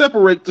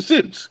separate the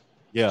cities.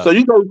 Yeah, So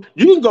you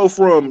can go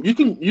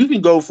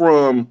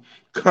from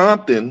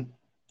Compton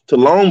to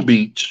Long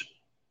Beach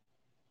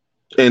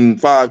in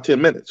 5-10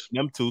 minutes.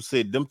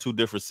 them two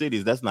different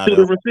cities. That's not Two LA.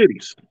 different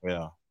cities.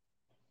 Yeah,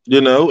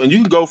 And you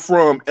can go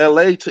from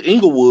LA to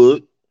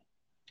Inglewood,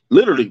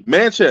 literally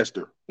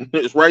Manchester.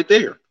 It's right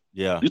there.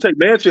 yeah. You take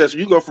Manchester,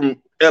 you go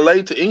from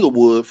LA to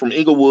Inglewood, from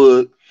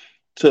Inglewood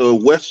to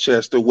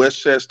Westchester,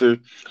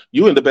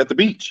 you end up at the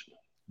beach.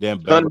 Then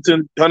Beverly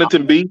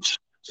Huntington Beach,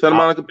 Santa out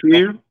Monica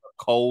Pier,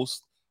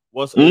 Coast.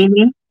 What's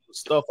mm-hmm.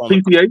 stuff on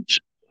the PCH,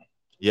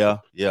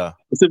 yeah.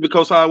 Pacific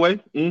Coast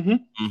Highway,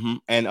 mm-hmm.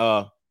 And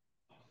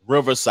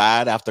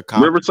Riverside after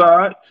Compton.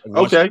 Riverside.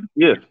 Once Okay,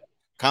 yeah,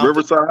 Compton,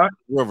 Riverside.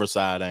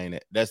 Riverside, ain't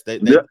it? That's they.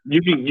 Yep,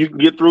 you can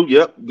get through.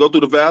 Yep, go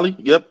through the valley.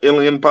 Yep,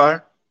 Inland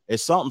Empire,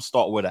 It's something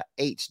start with a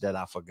H that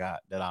I forgot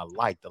that I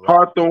liked a lot.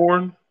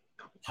 Hawthorne.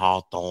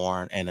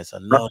 Hawthorne, and it's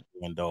another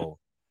one though.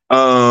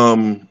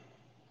 Um,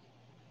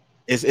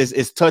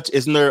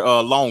 It's near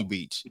Long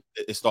Beach.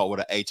 It start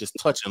with a H. It's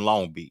touching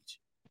Long Beach.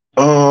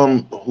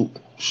 oh,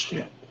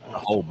 shit. A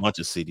whole bunch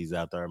of cities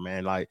out there,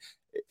 man. Like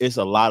it's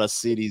a lot of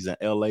cities, and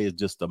LA is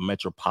just a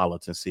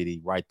metropolitan city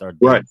right there,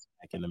 Right.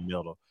 back in the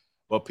middle.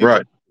 But people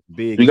Right.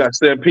 big. You got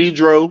San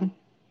Pedro,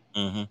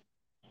 Mhm.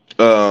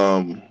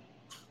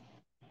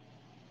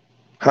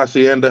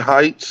 Hacienda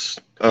Heights.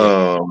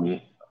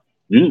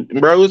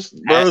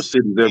 It's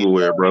cities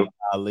everywhere, bro.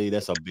 Ali,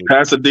 that's a big.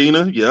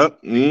 Pasadena,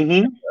 yep.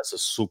 Mm-hmm. That's a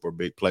super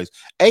big place.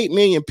 8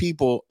 million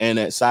people in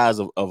that size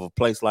of a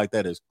place like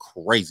that is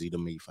crazy to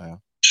me,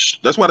 fam.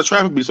 That's why the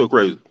traffic be so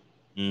crazy.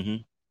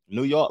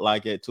 New York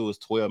like that too. It's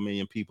 12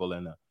 million people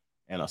in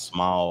a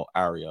small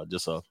area,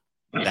 just a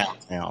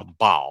downtown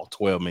ball.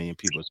 12 million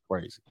people is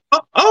crazy. I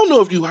don't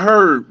know if you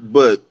heard,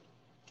 but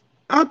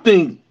I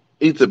think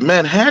it's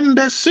Manhattan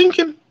that's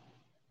sinking.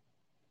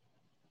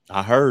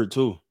 I heard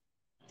too.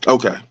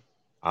 Okay.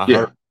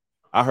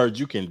 I heard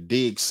you can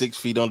dig 6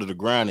 feet under the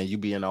ground and you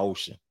be in the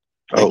ocean.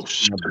 Oh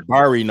shit!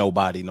 Bury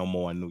nobody no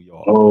more in New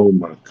York. Oh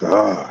my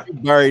god! You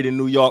buried in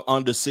New York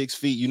under 6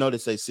 feet. You know they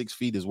say 6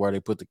 feet is where they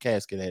put the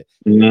casket at.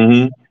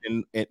 Mm-hmm.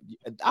 And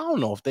I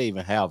don't know if they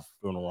even have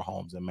funeral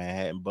homes in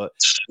Manhattan, but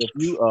if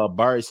you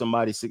bury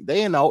somebody sick,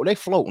 they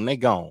floating, they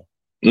gone.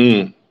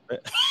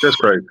 That's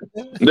crazy.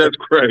 That's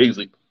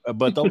crazy.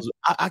 But those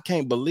I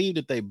can't believe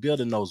that they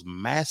building those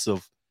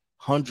massive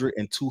 100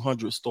 and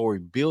 200 story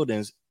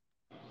buildings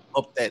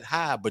up that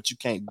high, but you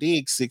can't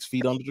dig 6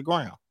 feet under the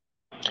ground.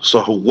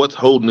 So what's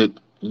holding it?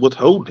 What's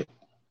holding it?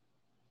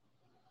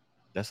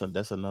 That's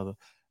another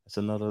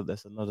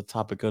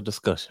topic of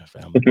discussion,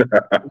 family. We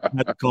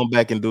have to come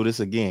back and do this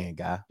again,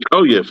 guy.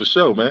 Oh yeah, for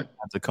sure, man.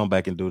 Have to come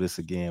back and do this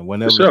again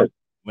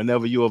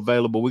whenever you're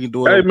available. We can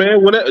do it. Hey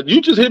man, whenever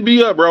you just hit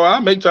me up, bro.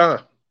 I'll make time.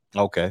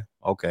 Okay.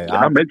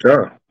 I'll make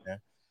time.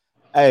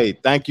 Hey,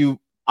 thank you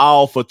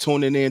all for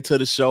tuning in to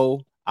the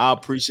show. I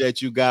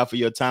appreciate you guys for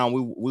your time.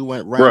 We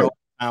went round over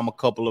time a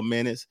couple of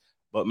minutes,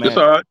 but man, it's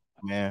all right,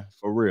 man,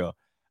 for real.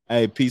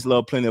 Hey, peace,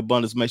 love, plenty of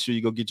abundance. Make sure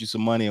you go get you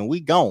some money, and we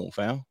gone,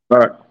 fam. All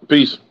right,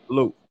 peace.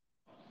 Salute.